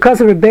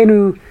Mashakasa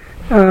Rabbeinu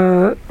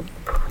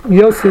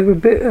Yosef,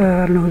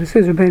 I don't know who this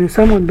is, Rabbeinu,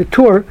 someone,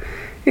 Betur,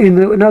 in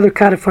another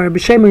codifier,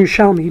 B'Shem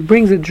Yerushalmi, he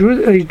brings a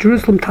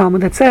Jerusalem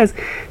Talmud that says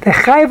that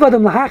Chayav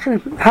Adam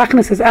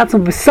lahachnas es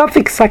atzma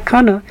b'safik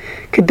sakana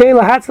k'dei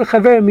lahatzla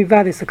chaver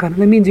mivade sakana.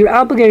 That means you're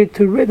obligated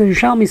to. The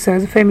Yerushalmi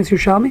says, the famous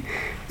Yerushalmi,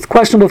 it's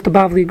questionable if the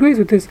Bavli agrees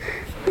with this,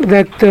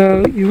 that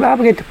you're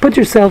obligated to put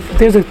yourself.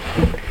 You're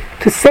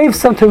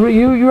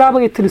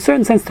obligated in a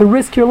certain sense to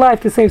risk your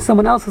life to save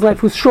someone else's life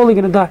who's surely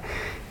going to die.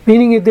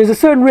 Meaning there's a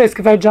certain risk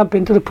if I jump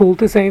into the pool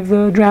to save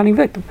the drowning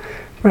victim,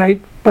 right?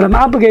 But I'm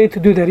obligated to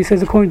do that. He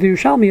says, according to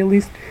Yerushalmi at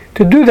least,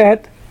 to do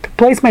that, to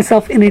place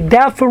myself in a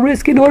doubtful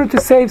risk in order to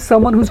save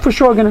someone who's for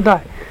sure going to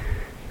die.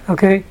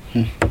 Okay?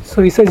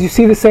 So he says, you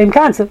see the same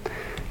concept.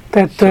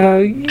 That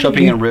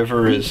jumping in a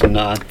river is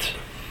not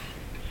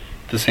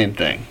the same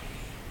thing.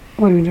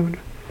 What do you mean jumping?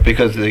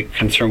 Because the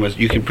concern was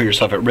you can put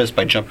yourself at risk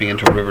by jumping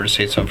into a river to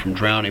save someone from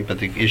drowning, but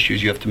the issue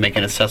is you have to make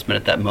an assessment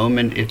at that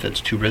moment if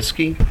that's too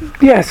risky.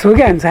 Yeah, so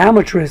again, so how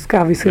much risk?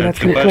 Obviously, that's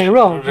going to play a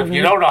role. If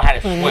you don't know how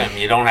to swim,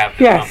 you don't have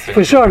to jump in. Yes,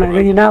 for sure, then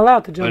you're not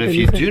allowed to jump in. But if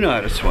you do know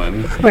how to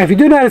swim, right, if you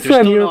do know how to swim,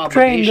 there's you're no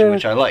trained. Obligation,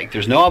 which I like.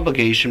 There's no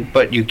obligation,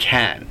 but you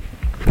can.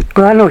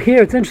 But I don't know,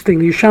 here it's interesting.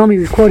 The Yerushalmi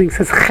is quoting,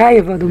 says,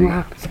 Chayav Adam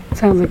lahachnas. It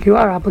sounds like you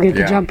are obligated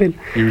to jump in.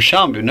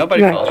 Yerushalmi,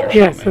 nobody follows Yerushalmi.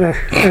 Yes, so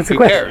that's a Who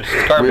question. cares?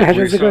 It's garbage.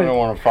 We certainly don't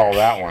want to follow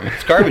that one.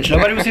 It's garbage.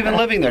 Nobody was even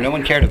living there. No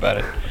one cared about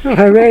it.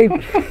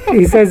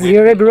 He says,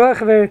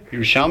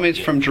 Yerushalmi is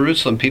from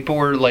Jerusalem. People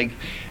were like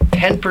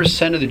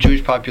 10% of the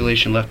Jewish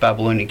population left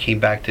Babylon and came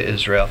back to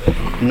Israel.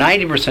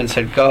 90%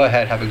 said, go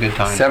ahead, have a good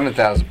time.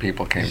 7,000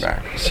 people came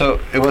back. So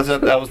that was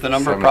the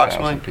number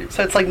approximately? People.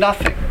 So it's like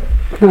nothing.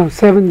 No,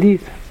 70.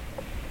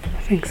 I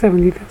think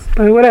 70,000.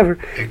 But whatever.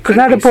 It's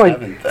not the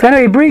point. So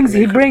anyway,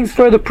 he brings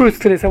further proofs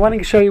to this. I want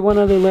to show you one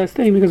other last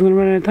thing because we're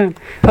running out of time.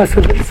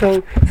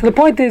 So the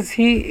point is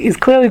he is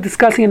clearly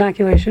discussing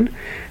inoculation.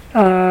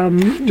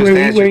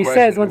 Where he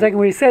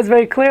says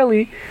very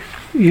clearly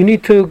you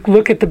need to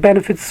look at the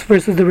benefits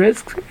versus the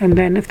risks, and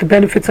then if the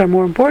benefits are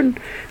more important,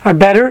 are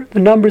better, the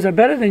numbers are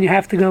better, then you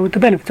have to go with the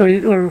benefits,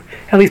 or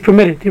at least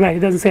permitted. You're right,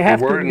 it doesn't say have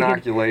to. The word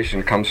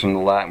inoculation comes from the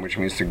Latin, which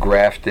means to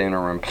graft in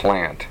or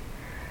implant.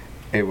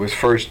 It was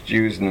first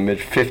used in the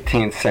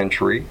mid-15th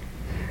century.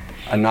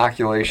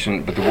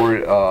 inoculation, but the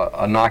word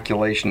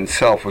inoculation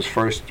itself was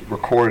first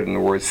recorded in the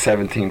word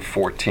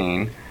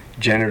 1714.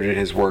 Jenner did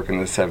his work in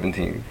the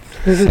 1760s.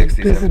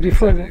 This is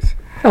before that.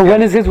 Oh,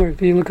 when is his work?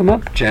 Did you look him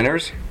up?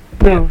 Jenner's?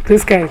 No,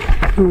 this guy.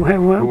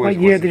 What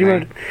year did he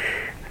write?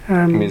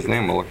 Give me his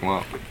name, we'll look him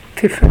up.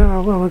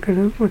 Well, look at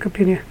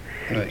Wikipedia.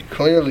 Right.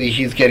 Clearly,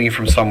 he's getting it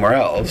from somewhere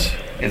else.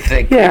 If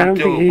they Yeah, I don't couldn't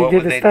do think it, he what did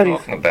were the they studies.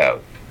 talking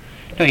about?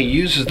 No, he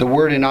uses the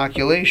word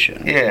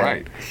inoculation. Yeah.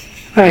 Right.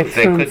 Right, If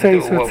they so I'm couldn't saying,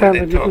 do it, so it what were sounds they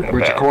like talking before.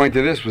 Which, about? according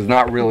to this, was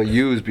not really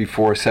used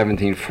before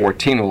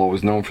 1714, although it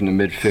was known from the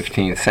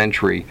mid-15th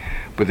century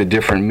with a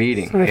different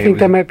meaning. So I think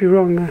that might be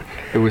wrong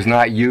It was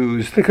not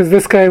used. because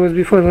this guy was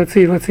before. Let's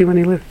see when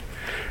he lived.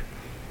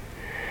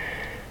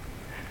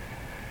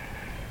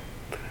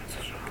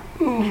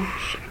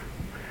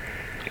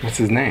 What's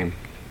his name?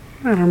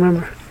 I don't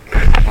remember.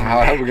 How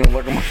are we going to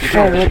look him up?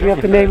 I was looking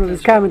up the name of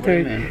his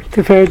commentary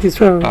to Ferret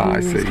Yisrael. Ah, I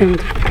see.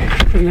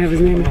 Doesn't have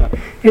his name.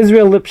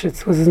 Israel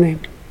Lipschitz was his name.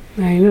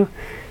 Now you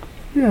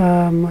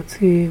know. Let's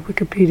see,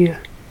 Wikipedia.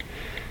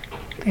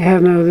 They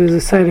have now. There's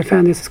a site I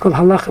found. This is called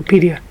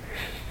Halachapedia.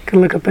 You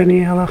can look up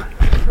any halacha.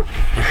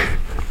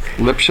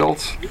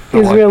 Lipschultz?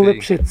 Israel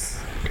Lipschitz.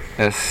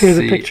 Here's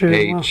a picture as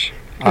well.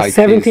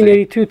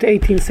 1782 to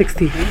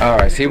 1860. All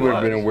right, so he would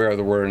have been aware of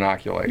the word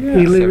inoculate.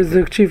 He was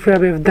the chief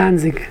rabbi of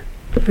Danzig.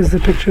 This is the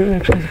picture.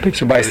 Actually, the picture.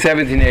 So by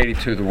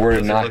 1782, the word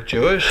Does he look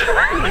inoculate. Jewish?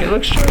 He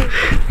looks Jewish.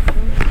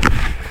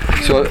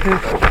 So,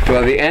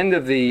 by the end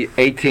of the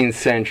 18th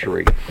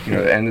century,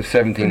 the end of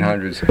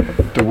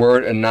 1700s, the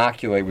word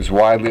inoculate was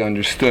widely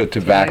understood to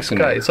Nice guy.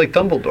 vaccinate. It's like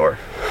Dumbledore.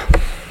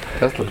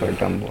 Does look like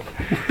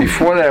Dumbledore.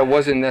 Before that, it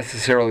wasn't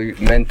necessarily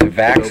meant to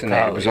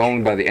vaccinate. It was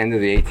only by the end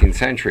of the 18th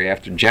century,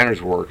 after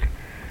Jenner's work,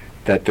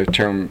 that the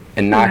term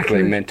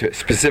inoculate meant to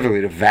specifically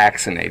to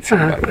vaccinate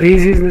somebody. But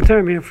he's using the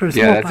term here for Yeah,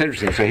 smallpox. that's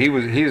interesting. So he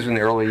was in the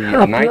early 19th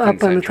Up on the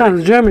century.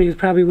 times, Germany is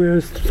probably where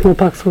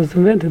smallpox was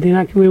invented.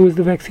 Where was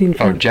the vaccine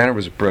Oh, from? Jenner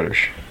was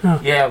British,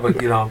 Yeah, but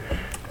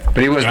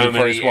but he wasn't the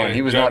first one.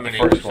 He was not the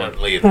first one.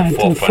 certainly at Right, the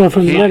it's forefront.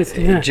 from the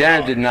medicine. Yeah.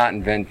 Jenner did not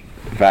invent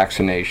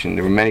vaccination.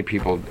 There were many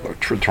people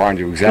trying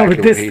to do No, exactly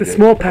but this, what he the did.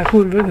 smallpox.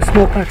 Who invented the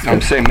smallpox? I'm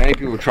saying many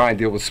people were trying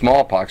to deal with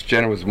smallpox.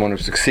 Jenner was the one who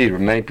succeeded,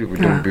 but many people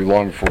didn't be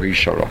long before he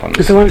showed up on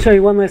this. So I want to show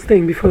you one last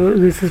thing before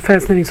this is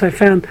fascinating. So I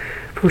found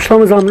from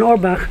Shlomo Zalman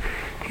Auerbach,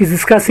 he's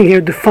discussing here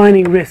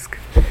defining risk.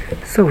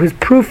 So his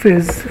proof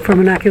is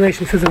from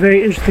inoculation. So it's a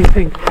very interesting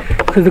thing.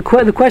 Because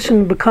the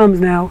question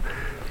becomes now,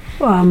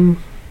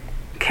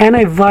 can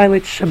I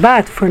violate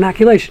Shabbat for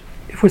inoculation?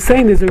 If we're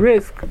saying there's a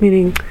risk,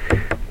 meaning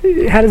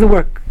how does it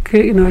work?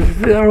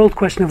 Our old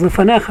question of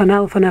lefanecha,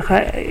 not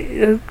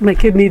lefanecha. My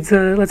kid needs,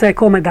 let's say I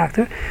call my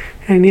doctor,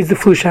 and he needs the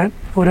flu shot,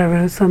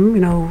 whatever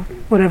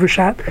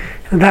shot.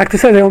 And the doctor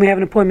says I only have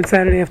an appointment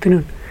Saturday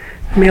afternoon.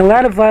 Am I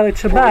allowed to violate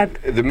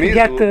Shabbat The to measles,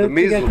 get the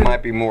measles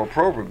might be more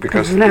appropriate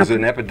because Doesn't there's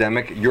happen. an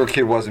epidemic. Your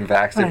kid wasn't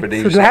vaccinated, Right. but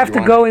they So do I have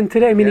to go in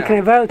today? Meaning, Yeah. can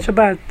I violate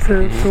Shabbat?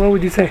 So what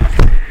would you say?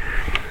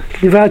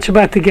 Can you violate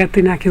Shabbat to get the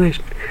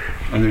inoculation?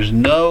 And there's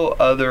no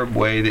other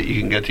way that you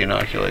can get the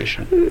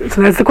inoculation.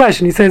 So that's the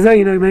question. He says,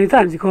 many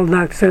times you call the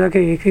doctor, said,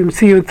 okay, I can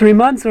see you in 3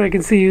 months, or I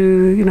can see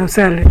you,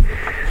 Saturday.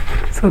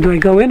 So do I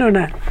go in or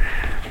not?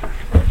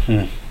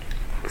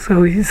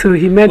 So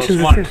he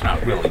mentions Well, this. it's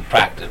not really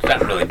practice. It's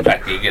not really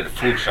practice. You get a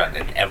flu shot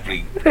at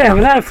every. Yeah,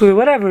 but not a flu,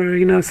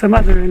 whatever, some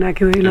other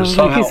inoculation. There's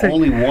like you somehow said.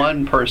 only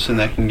one person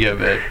that can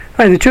give it.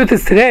 Right, the truth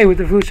is today with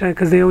the flu shot,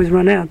 because they always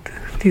run out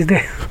these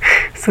days.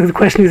 So the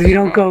question is, if you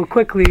don't go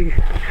quickly,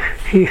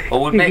 Well, it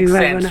would make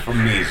sense for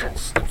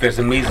measles. If there's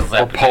a measles Or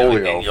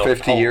epidemic. polio. and you're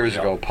 50 years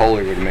ago,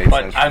 polio would have made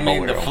But sense I for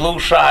mean, polio. the flu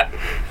shot.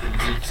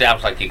 It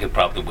sounds like you could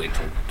probably wait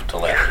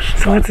till after.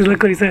 So let's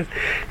look what he says.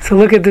 So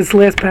look at this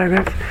last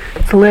paragraph.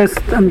 It's the last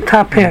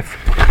top half.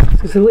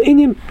 So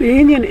Indian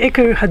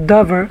Iker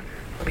Hadavar,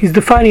 he's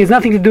defining, it has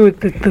nothing to do with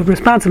the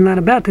response. I'm not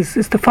about this.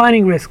 It's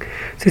defining risk.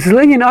 So he says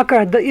Indian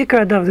Iker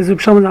Hadavar. This is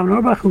Shlomo Zalman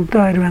Auerbach, who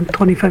died around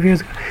 25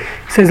 years ago.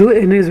 He says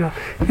in Israel,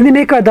 Indian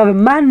Iker Hadavar,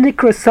 man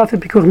nikra safek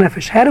pikuach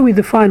nefesh. How do we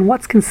define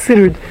what's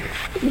considered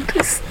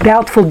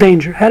doubtful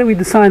danger? How do we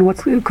decide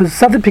what's, because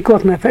safek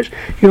pikuach nefesh,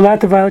 you're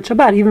allowed to violate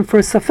Shabbat, even for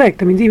a safek.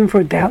 That means even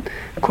for a doubt.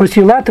 Of course,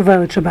 you're allowed to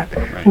violate Shabbat.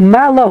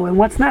 Umalo, and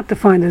what's not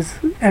defined as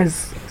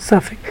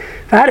safek.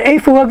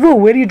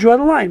 Where do you draw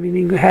the line?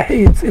 Meaning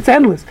it's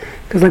endless.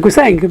 Because like we're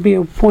saying, it could be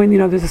a point,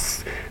 there's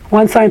this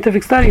one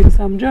scientific study in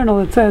some journal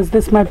that says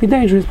this might be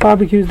dangerous,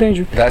 barbecue is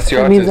dangerous. That's the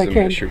That means I autism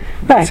can't. issue.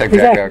 Right, That's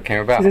exactly how it came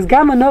about. He says,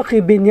 Gama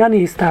nochi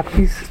binyani histap.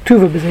 He's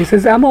tuva b'zeh. He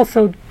says, I'm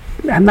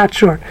not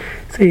sure.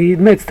 So he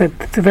admits that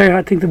it's a very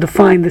hard thing to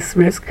define this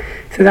risk.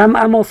 He says,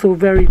 I'm also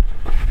very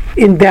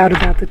in doubt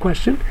about the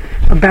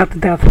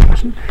doubtful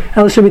question.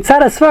 El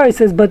Shemitzad Asfar, he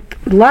says, but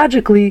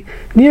logically,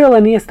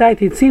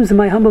 it seems, in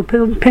my humble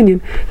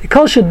opinion, the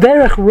Kol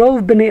Shederech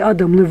Rov B'nei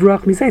Adam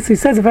Livrach Misei. So he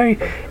says a very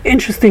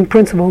interesting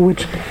principle,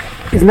 which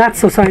is not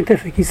so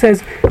scientific. He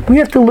says, we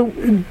have to look,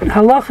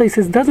 halacha, he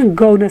says, doesn't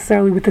go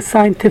necessarily with the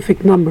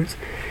scientific numbers.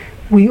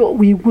 We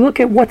look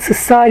at what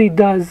society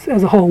does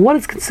as a whole. What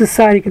is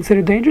society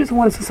considered dangerous and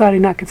what is society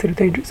not considered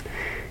dangerous?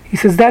 He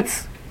says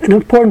that's an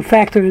important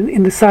factor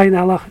in deciding the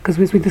halacha, because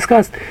as we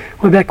discussed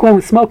way back when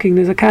with smoking,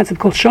 there's a concept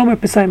called Shomer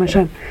Pesayim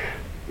Hashem.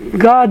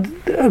 God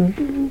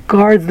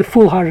guards the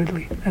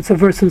foolhardily. That's a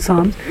verse in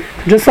Psalms.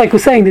 Just like we're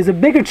saying, there's a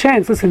bigger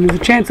chance. Listen, there's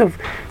a chance of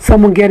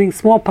someone getting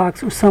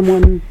smallpox or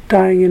someone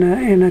dying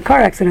in a car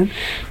accident.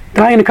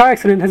 Dying in a car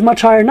accident has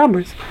much higher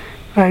numbers,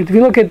 right? If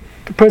you look at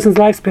the person's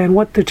lifespan,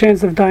 what the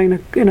chance of dying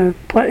in a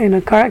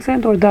car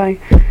accident or dying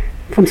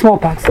from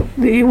smallpox,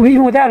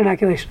 even without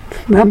inoculation,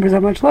 numbers are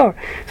much lower.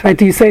 So, right?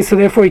 Do you say so?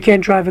 Therefore, you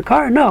can't drive a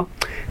car? No.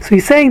 So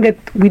he's saying that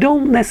we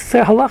don't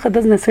necessarily, halacha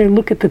doesn't necessarily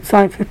look at the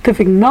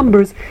scientific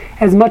numbers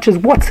as much as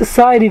what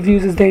society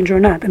views as danger or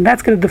not, and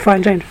that's going to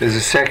define danger. There's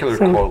a secular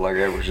quote like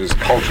that, which is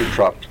culture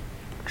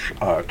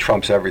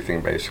trumps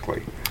everything,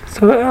 basically.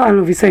 So I don't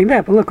know if he's saying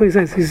that, but look what he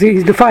says.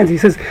 He defines it. He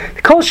says,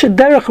 "Kol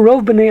shederech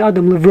rov bnei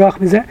adam levrach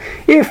mizeh."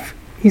 If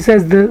he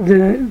says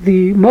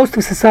the most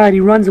of society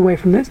runs away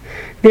from this,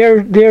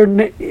 their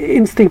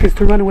instinct is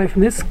to run away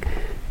from this.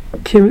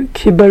 As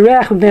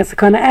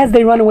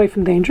they run away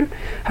from danger,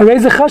 so then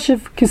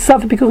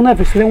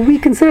we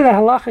consider that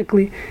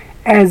halachically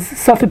as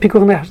safed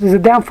pikuach nefesh. There's a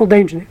downfall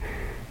danger there.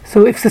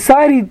 So if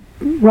society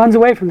runs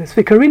away from this,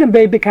 and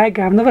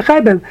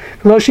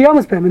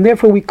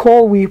therefore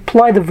we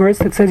apply the verse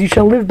that says you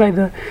shall live by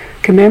the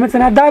commandments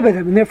and not die by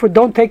them, and therefore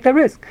don't take that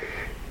risk.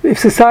 If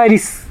society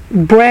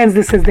brands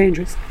this as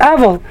dangerous.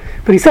 But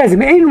he says, if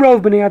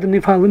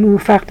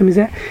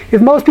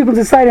most people in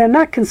society are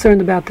not concerned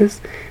about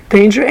this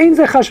danger,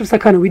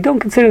 we don't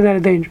consider that a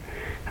danger.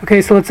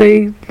 Okay, so let's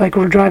say like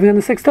we're driving on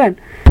the 610.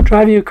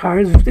 Driving your car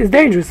is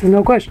dangerous, there's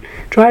no question.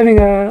 Driving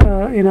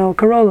a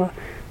Corolla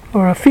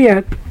or a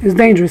Fiat is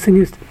dangerous in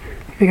Houston.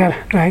 You got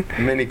it, right?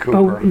 Mini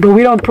Cooper. But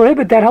we don't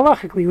prohibit that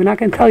halachically. We're not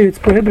going to tell you it's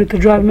prohibited to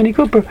drive a Mini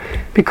Cooper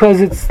because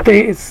it's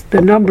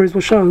the numbers will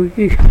show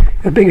you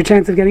a bigger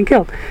chance of getting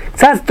killed.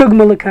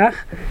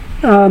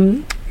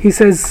 He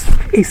says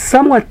a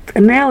somewhat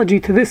analogy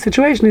to this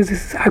situation is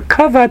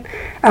hakavat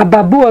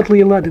ababuat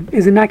liyaladim,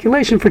 is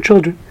inoculation for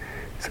children.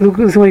 So look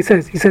at what he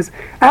says. He says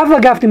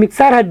avlagafti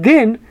mitzad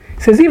hadin.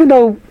 He says even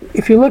though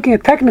if you're looking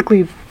at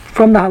technically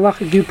from the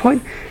halachic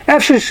viewpoint,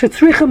 that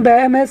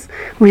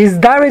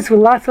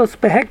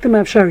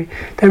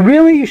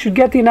really you should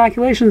get the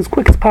inoculation as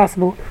quick as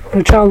possible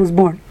when a child is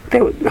born.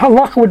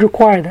 Halacha would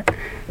require that.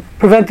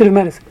 Preventative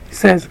medicine. He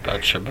says.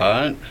 About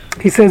Shabbat.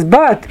 He says,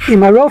 but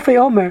imarofe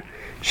omer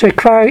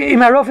shekvar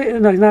imarofe.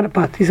 No, he's not a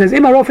but. He says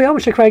imarofe omer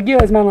shekvar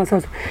gil as man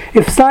lasos.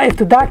 If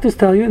the doctors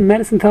tell you and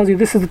medicine tells you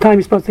this is the time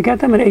you're supposed to get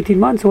them at 18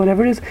 months or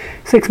whatever it is,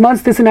 6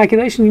 months, this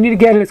inoculation, you need to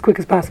get it as quick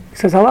as possible. He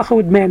says halacha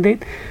would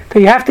mandate that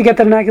you have to get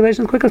that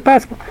inoculation as quick as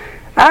possible.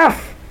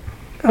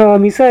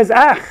 He says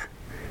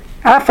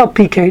afal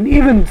pikein.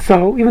 Even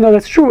though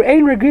that's true,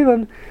 ein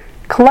regilan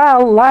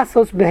klal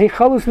lasos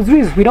behechalus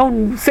v'zrizus. We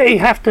don't say you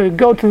have to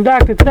go to the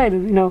doctor today. As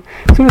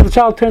soon as the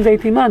child turns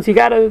 18 months, you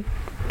got to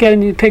get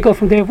and you take off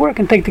from day of work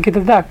and take the kid to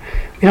the doctor.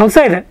 We don't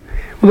say that.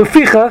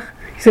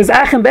 He says,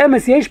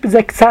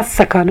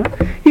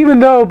 even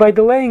though by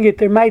delaying it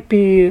there might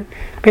be,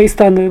 based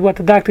on what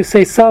the doctors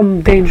say,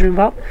 some danger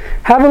involved.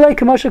 As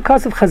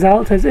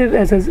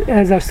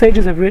our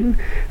sages have written,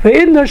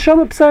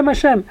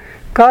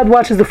 God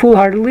watches the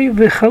foolhardily, and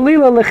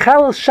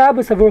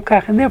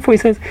therefore he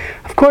says,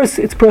 of course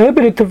it's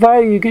prohibited to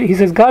violate, he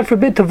says, God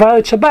forbid to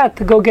violate Shabbat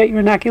to go get your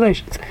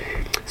inoculations.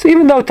 So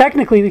even though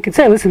technically you could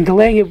say, listen,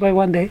 delaying it by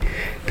one day,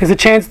 there's a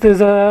chance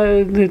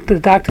the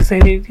doctors say,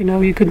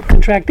 you could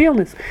contract the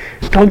illness.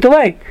 Don't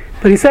delay.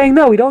 But he's saying,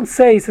 no, we don't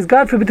say, he says,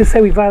 God forbid to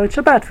say we violate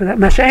Shabbat for that.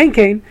 Masha'en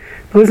kain,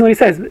 but listen what he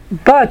says.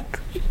 But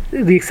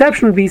the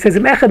exception would be, he says, he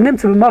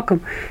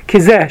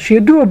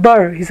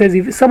says,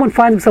 if someone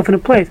finds himself in a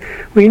place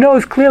where he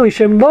knows clearly, if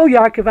he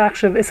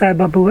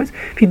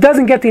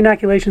doesn't get the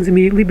inoculations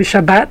immediately,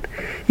 b'Shabbat,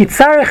 he's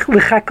going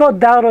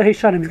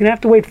to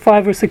have to wait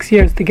 5 or 6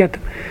 years to get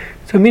them.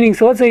 So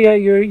let's say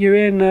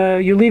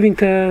you're leaving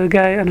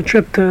guy on a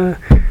trip to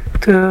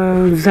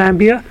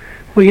Zambia.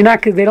 Well,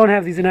 they don't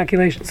have these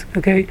inoculations,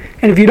 okay?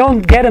 And if you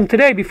don't get them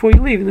today before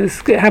you leave, and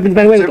this happens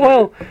by the way with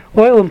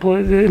oil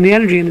employees in the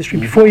energy industry,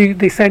 before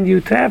they send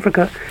you to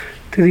Africa,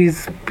 to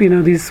these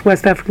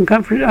West African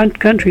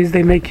countries,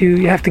 they make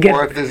you have to get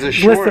or if there's a list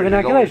shortage, of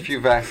inoculations. There's only a few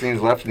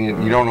vaccines left, and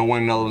you don't know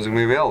when another one's going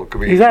to be available. It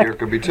could be exactly. a year, it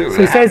could be 2.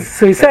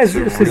 So he says,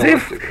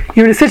 if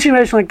you're in a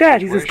situation like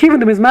that, he says,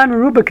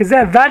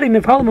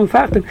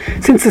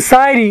 since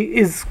society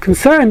is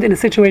concerned in a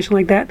situation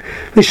like that,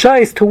 the shah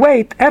is to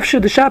wait. So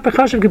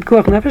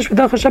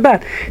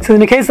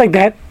in a case like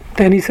that,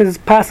 then he says it's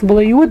possible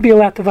that you would be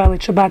allowed to violate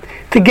Shabbat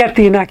to get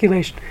the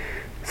inoculation.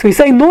 So he's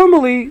saying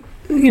normally,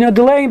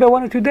 delaying by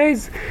 1 or 2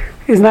 days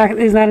is not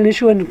an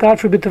issue, and God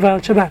forbid to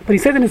violate Shabbat. But he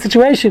said in a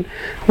situation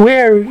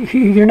where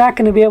you're not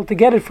going to be able to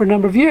get it for a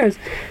number of years,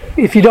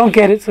 if you don't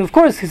get it, so of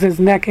course he says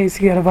in that case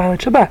you got to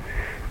violate Shabbat.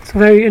 It's a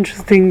very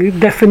interesting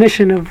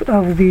definition of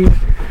the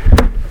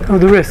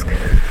risk.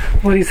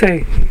 What do you say?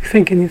 You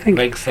think? It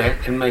makes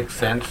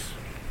sense.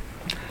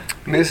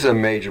 This is a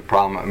major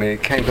problem.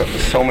 It came up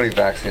with so many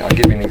vaccines. I'll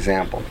give you an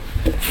example.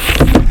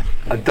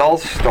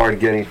 Adults started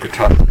getting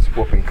pertussis,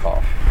 whooping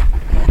cough.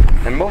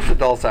 and most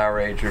adults our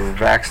age are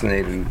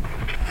vaccinated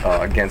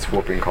against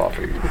whooping cough,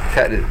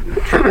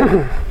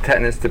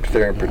 tetanus,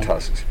 diphtheria, and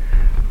pertussis.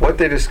 What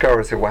they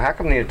discovered, said, well, how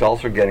come the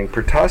adults are getting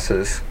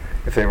pertussis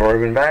if they've already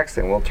been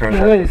vaccinated? Well, it turns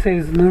out... They say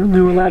there's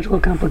neurological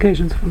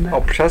complications from that.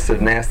 Oh, pertussis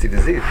is a nasty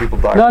disease. People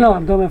die. No,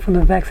 I'm talking about from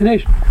the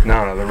vaccination.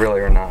 No, there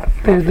really are not.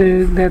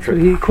 That's what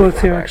he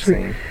quotes here,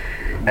 actually.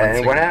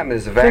 And what happened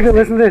is the vaccine...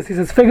 Listen to this. He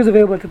says, figures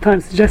available at the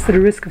time suggested a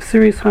risk of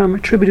serious harm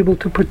attributable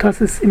to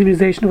pertussis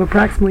immunization of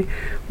approximately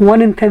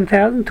 1 in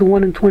 10,000 to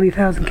 1 in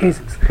 20,000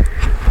 cases.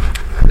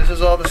 This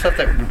is all the stuff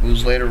that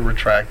was later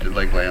retracted,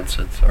 like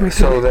Lancet.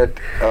 So that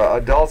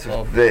adults,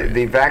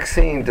 the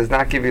vaccine does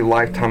not give you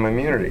lifetime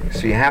immunity.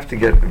 So you have to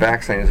get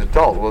vaccinated as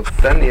adults. Well,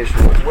 then the issue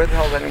is, where the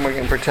hell is anyone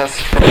getting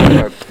pertussis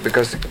from?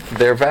 Because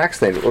they're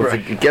vaccinated. Well,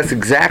 it gets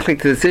exactly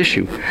to this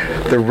issue.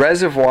 The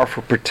reservoir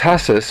for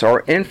pertussis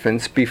are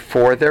infants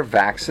before they're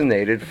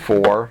vaccinated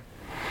for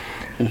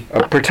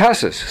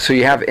pertussis. So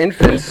you have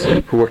infants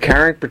who are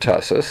carrying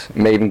pertussis,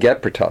 may even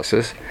get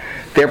pertussis.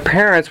 Their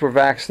parents were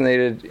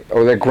vaccinated,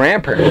 or their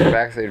grandparents were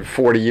vaccinated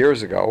 40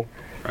 years ago.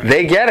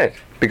 They get it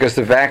because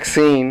the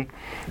vaccine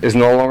is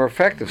no longer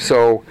effective.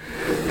 So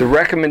the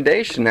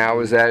recommendation now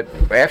is that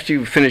after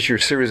you finish your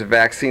series of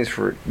vaccines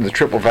for the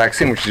triple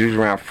vaccine, which is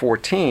usually around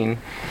 14,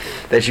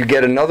 that you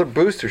get another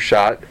booster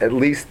shot at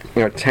least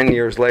 10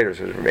 years later,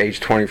 so from age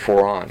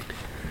 24 on.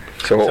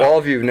 So all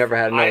of you have never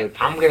had another...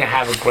 I'm going to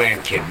have a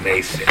grandkid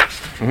May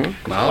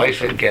 6th. So I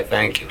should get,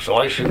 thank you. So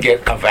I should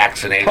get a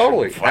vaccination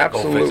before I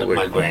go visit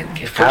my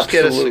grandkid. First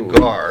get a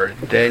cigar,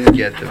 then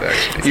get the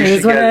vaccine.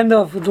 There's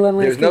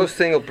no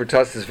single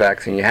pertussis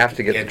vaccine. You have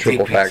to get the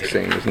triple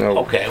vaccine. There's no...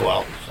 Okay,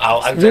 well,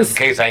 just in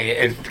case I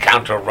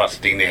encounter a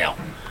rusty nail.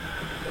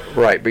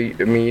 Right, but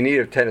you need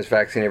a tetanus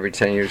vaccine every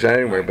 10 years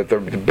anyway, but the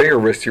bigger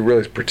risk you really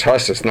is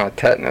pertussis, not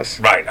tetanus.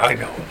 Right, I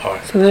know. All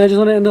right. So then I just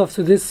want to end off.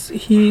 So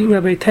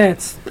Rabbi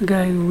Tatz, the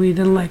guy who we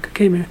didn't like, who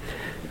came here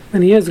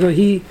many years ago,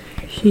 he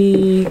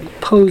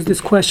posed this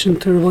question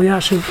to Rabbi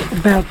Yashiv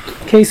about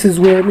cases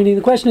where, meaning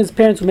the question is,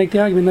 parents will make the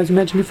argument, as you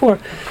mentioned before,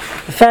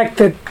 the fact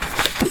that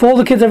if all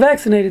the kids are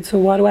vaccinated, so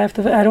why do I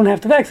don't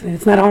have to vaccinate?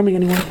 It's not harming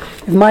anyone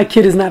if my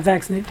kid is not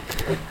vaccinated.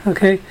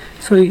 Okay?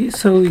 So he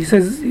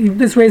says,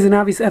 this raises an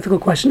obvious ethical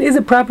question. Is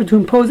it proper to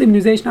impose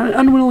immunization on an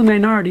unwilling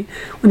minority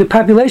when the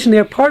population they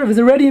are part of is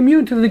already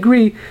immune to the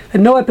degree that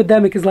no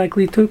epidemic is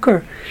likely to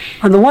occur?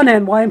 On the one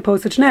hand, why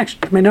impose such an action?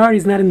 The minority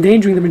is not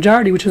endangering the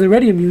majority, which is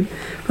already immune.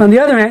 But on the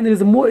other hand,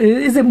 is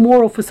it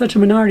moral for such a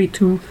minority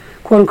to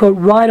quote-unquote,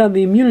 ride on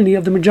the immunity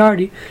of the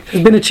majority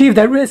has been achieved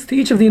at risk to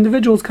each of the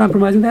individuals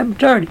compromising that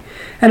majority.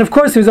 And of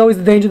course, there's always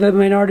the danger that the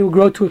minority will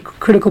grow to a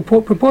critical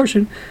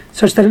proportion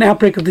such that an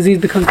outbreak of disease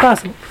becomes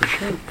possible.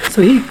 Sure.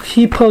 So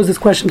he posed this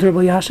question to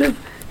Rabbi Yashiv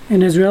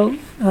in Israel.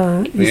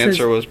 The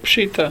answer was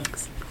Pshita.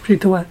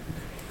 Pshita what?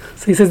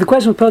 So he says the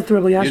question was posed to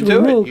Rabbi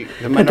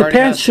Yashiv that the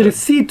parents should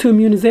accede to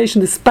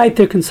immunization despite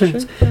their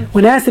concerns. Sure.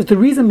 When asked if the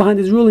reason behind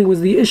his ruling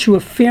was the issue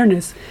of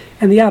fairness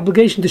and the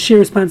obligation to share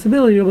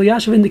responsibility, Rabbi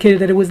Yashiv indicated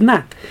that it was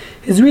not.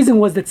 His reason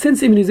was that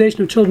since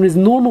immunization of children is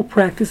normal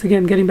practice,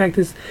 again getting back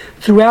to this,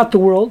 throughout the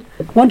world,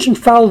 one should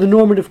follow the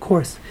normative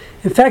course.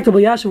 In fact, Rabbi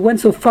Yashiv went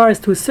so far as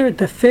to assert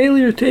that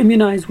failure to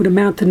immunize would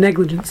amount to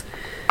negligence.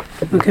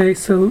 Okay,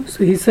 so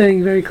he's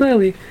saying very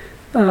clearly,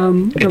 Rabbi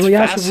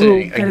Yashiv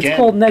ruled that it's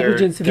called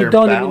negligence if you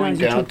don't immunize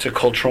your children. To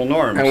cultural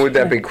norms. And would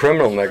that be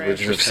criminal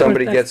negligence if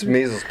somebody gets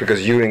measles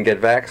because you didn't get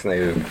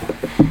vaccinated?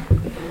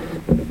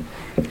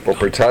 Or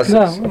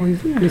pertussis?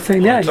 No, he's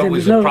saying that. It's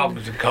always a problem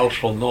with the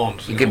cultural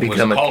norms. You can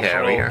become a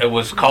carrier. It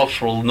was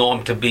cultural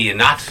norm to be a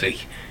Nazi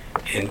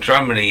in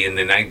Germany in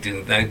the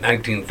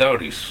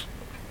 1930s.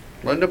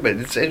 Well, no,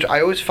 but I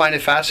always find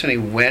it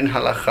fascinating when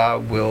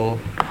halakha will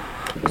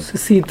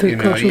secede to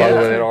cultural. By the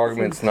way, that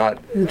argument's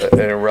not an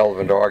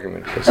irrelevant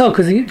argument.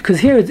 Because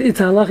here it's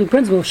a halachic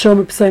principle of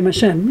Shomer B'Sayim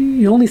Hashem.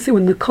 You only see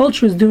when the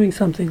culture is doing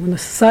something, when the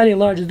society at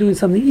large is doing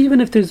something, even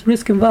if there's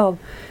risk involved,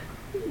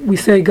 we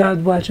say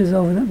God watches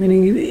over them.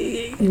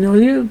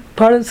 Meaning,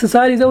 part of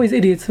society is always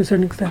idiots to a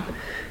certain extent.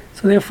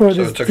 So therefore,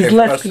 it's okay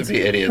for us to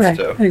be idiots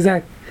too.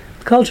 Exactly.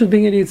 The culture of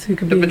being idiots, you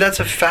could be. But that's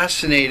a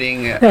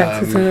fascinating.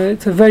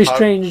 It's a very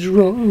strange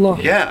law.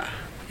 Yeah.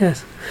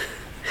 Yes.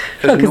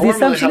 Because the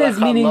assumption is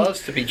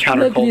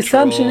the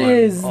assumption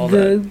is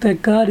that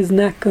God is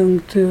not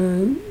going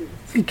to.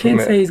 You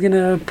can't say He's going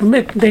to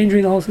permit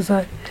endangering the whole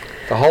society.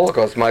 The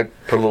Holocaust might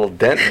put a little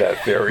dent in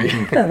that theory.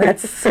 No,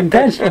 that's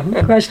intentional.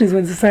 The question is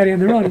when society on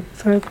their own.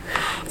 So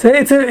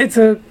it's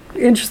a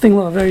interesting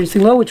law, very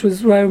interesting law, which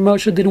was why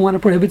Moshe didn't want to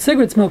prohibit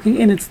cigarette smoking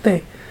in its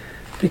day,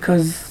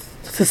 because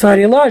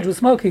society at large was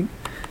smoking.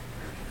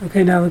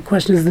 Okay, now the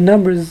question is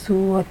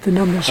what the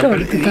numbers show.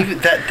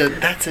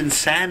 That's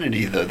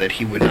insanity, though, that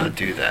he would not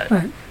do that.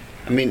 Right.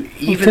 I mean,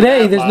 even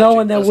today there's no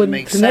one that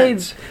wouldn't. Today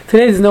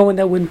there's no one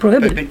that wouldn't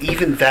prohibit. But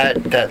even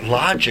that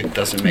logic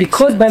doesn't make sense.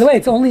 Because, by the way,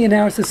 it's only in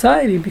our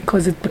society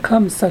because it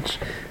becomes such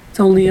It's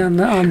only on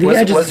the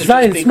edges of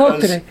society that smoke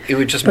today. It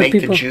would just But make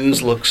people- the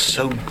Jews look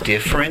so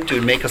different. It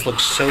would make us look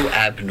so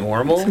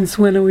abnormal. Since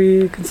when are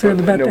we concerned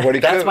about No, that? what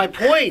he That's could- my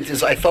point.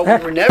 Is I thought we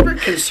were never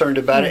concerned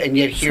about it, and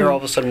yet here all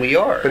of a sudden we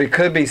are. But it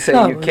could be saying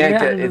No, you can't yeah, I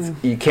get don't know.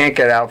 you can't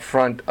get out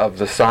front of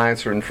the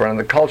science or in front of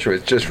the culture.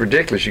 It's just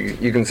ridiculous.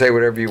 You can say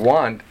whatever you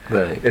want.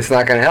 Right. It's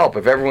not going to help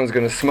if everyone's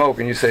going to smoke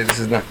and you say this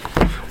is not.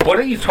 What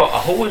are you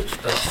talking? Who is?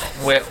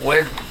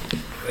 Where?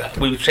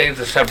 We changed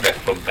the subject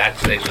from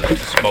vaccination to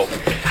smoke.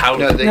 How?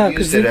 No, they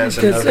used it as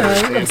another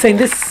example. I'm saying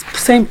this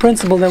same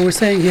principle that we're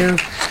saying here,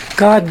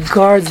 God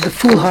guards the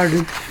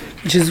foolhardy,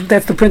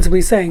 that's the principle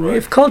he's saying. Right.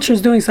 If culture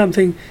is doing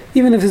something,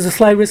 even if there's a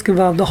slight risk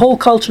involved, the whole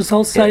culture, the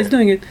whole society is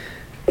doing it.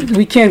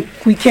 We can't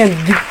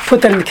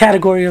put that in the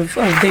category of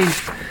danger.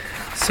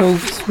 So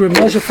Reb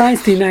Moshe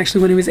Feinstein,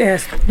 actually, when he was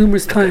asked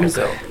numerous times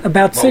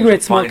about Moshe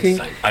cigarette smoking,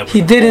 Feinstein. I was-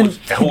 he didn't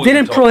who was he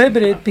didn't he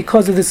prohibit talking it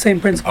because of the same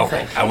principle.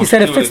 Okay, I He was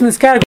said it fits in this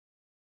category.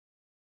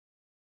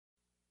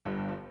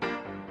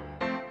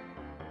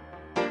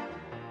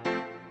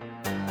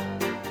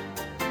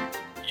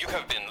 You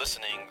have been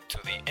listening to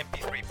the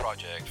MP3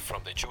 project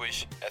from the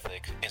Jewish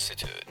Ethics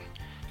Institute.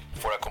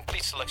 For a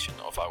complete selection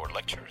of our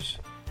lectures,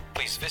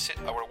 please visit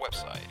our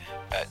website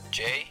at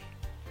j-ethics.org.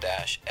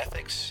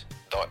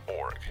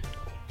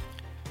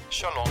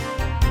 Shalom.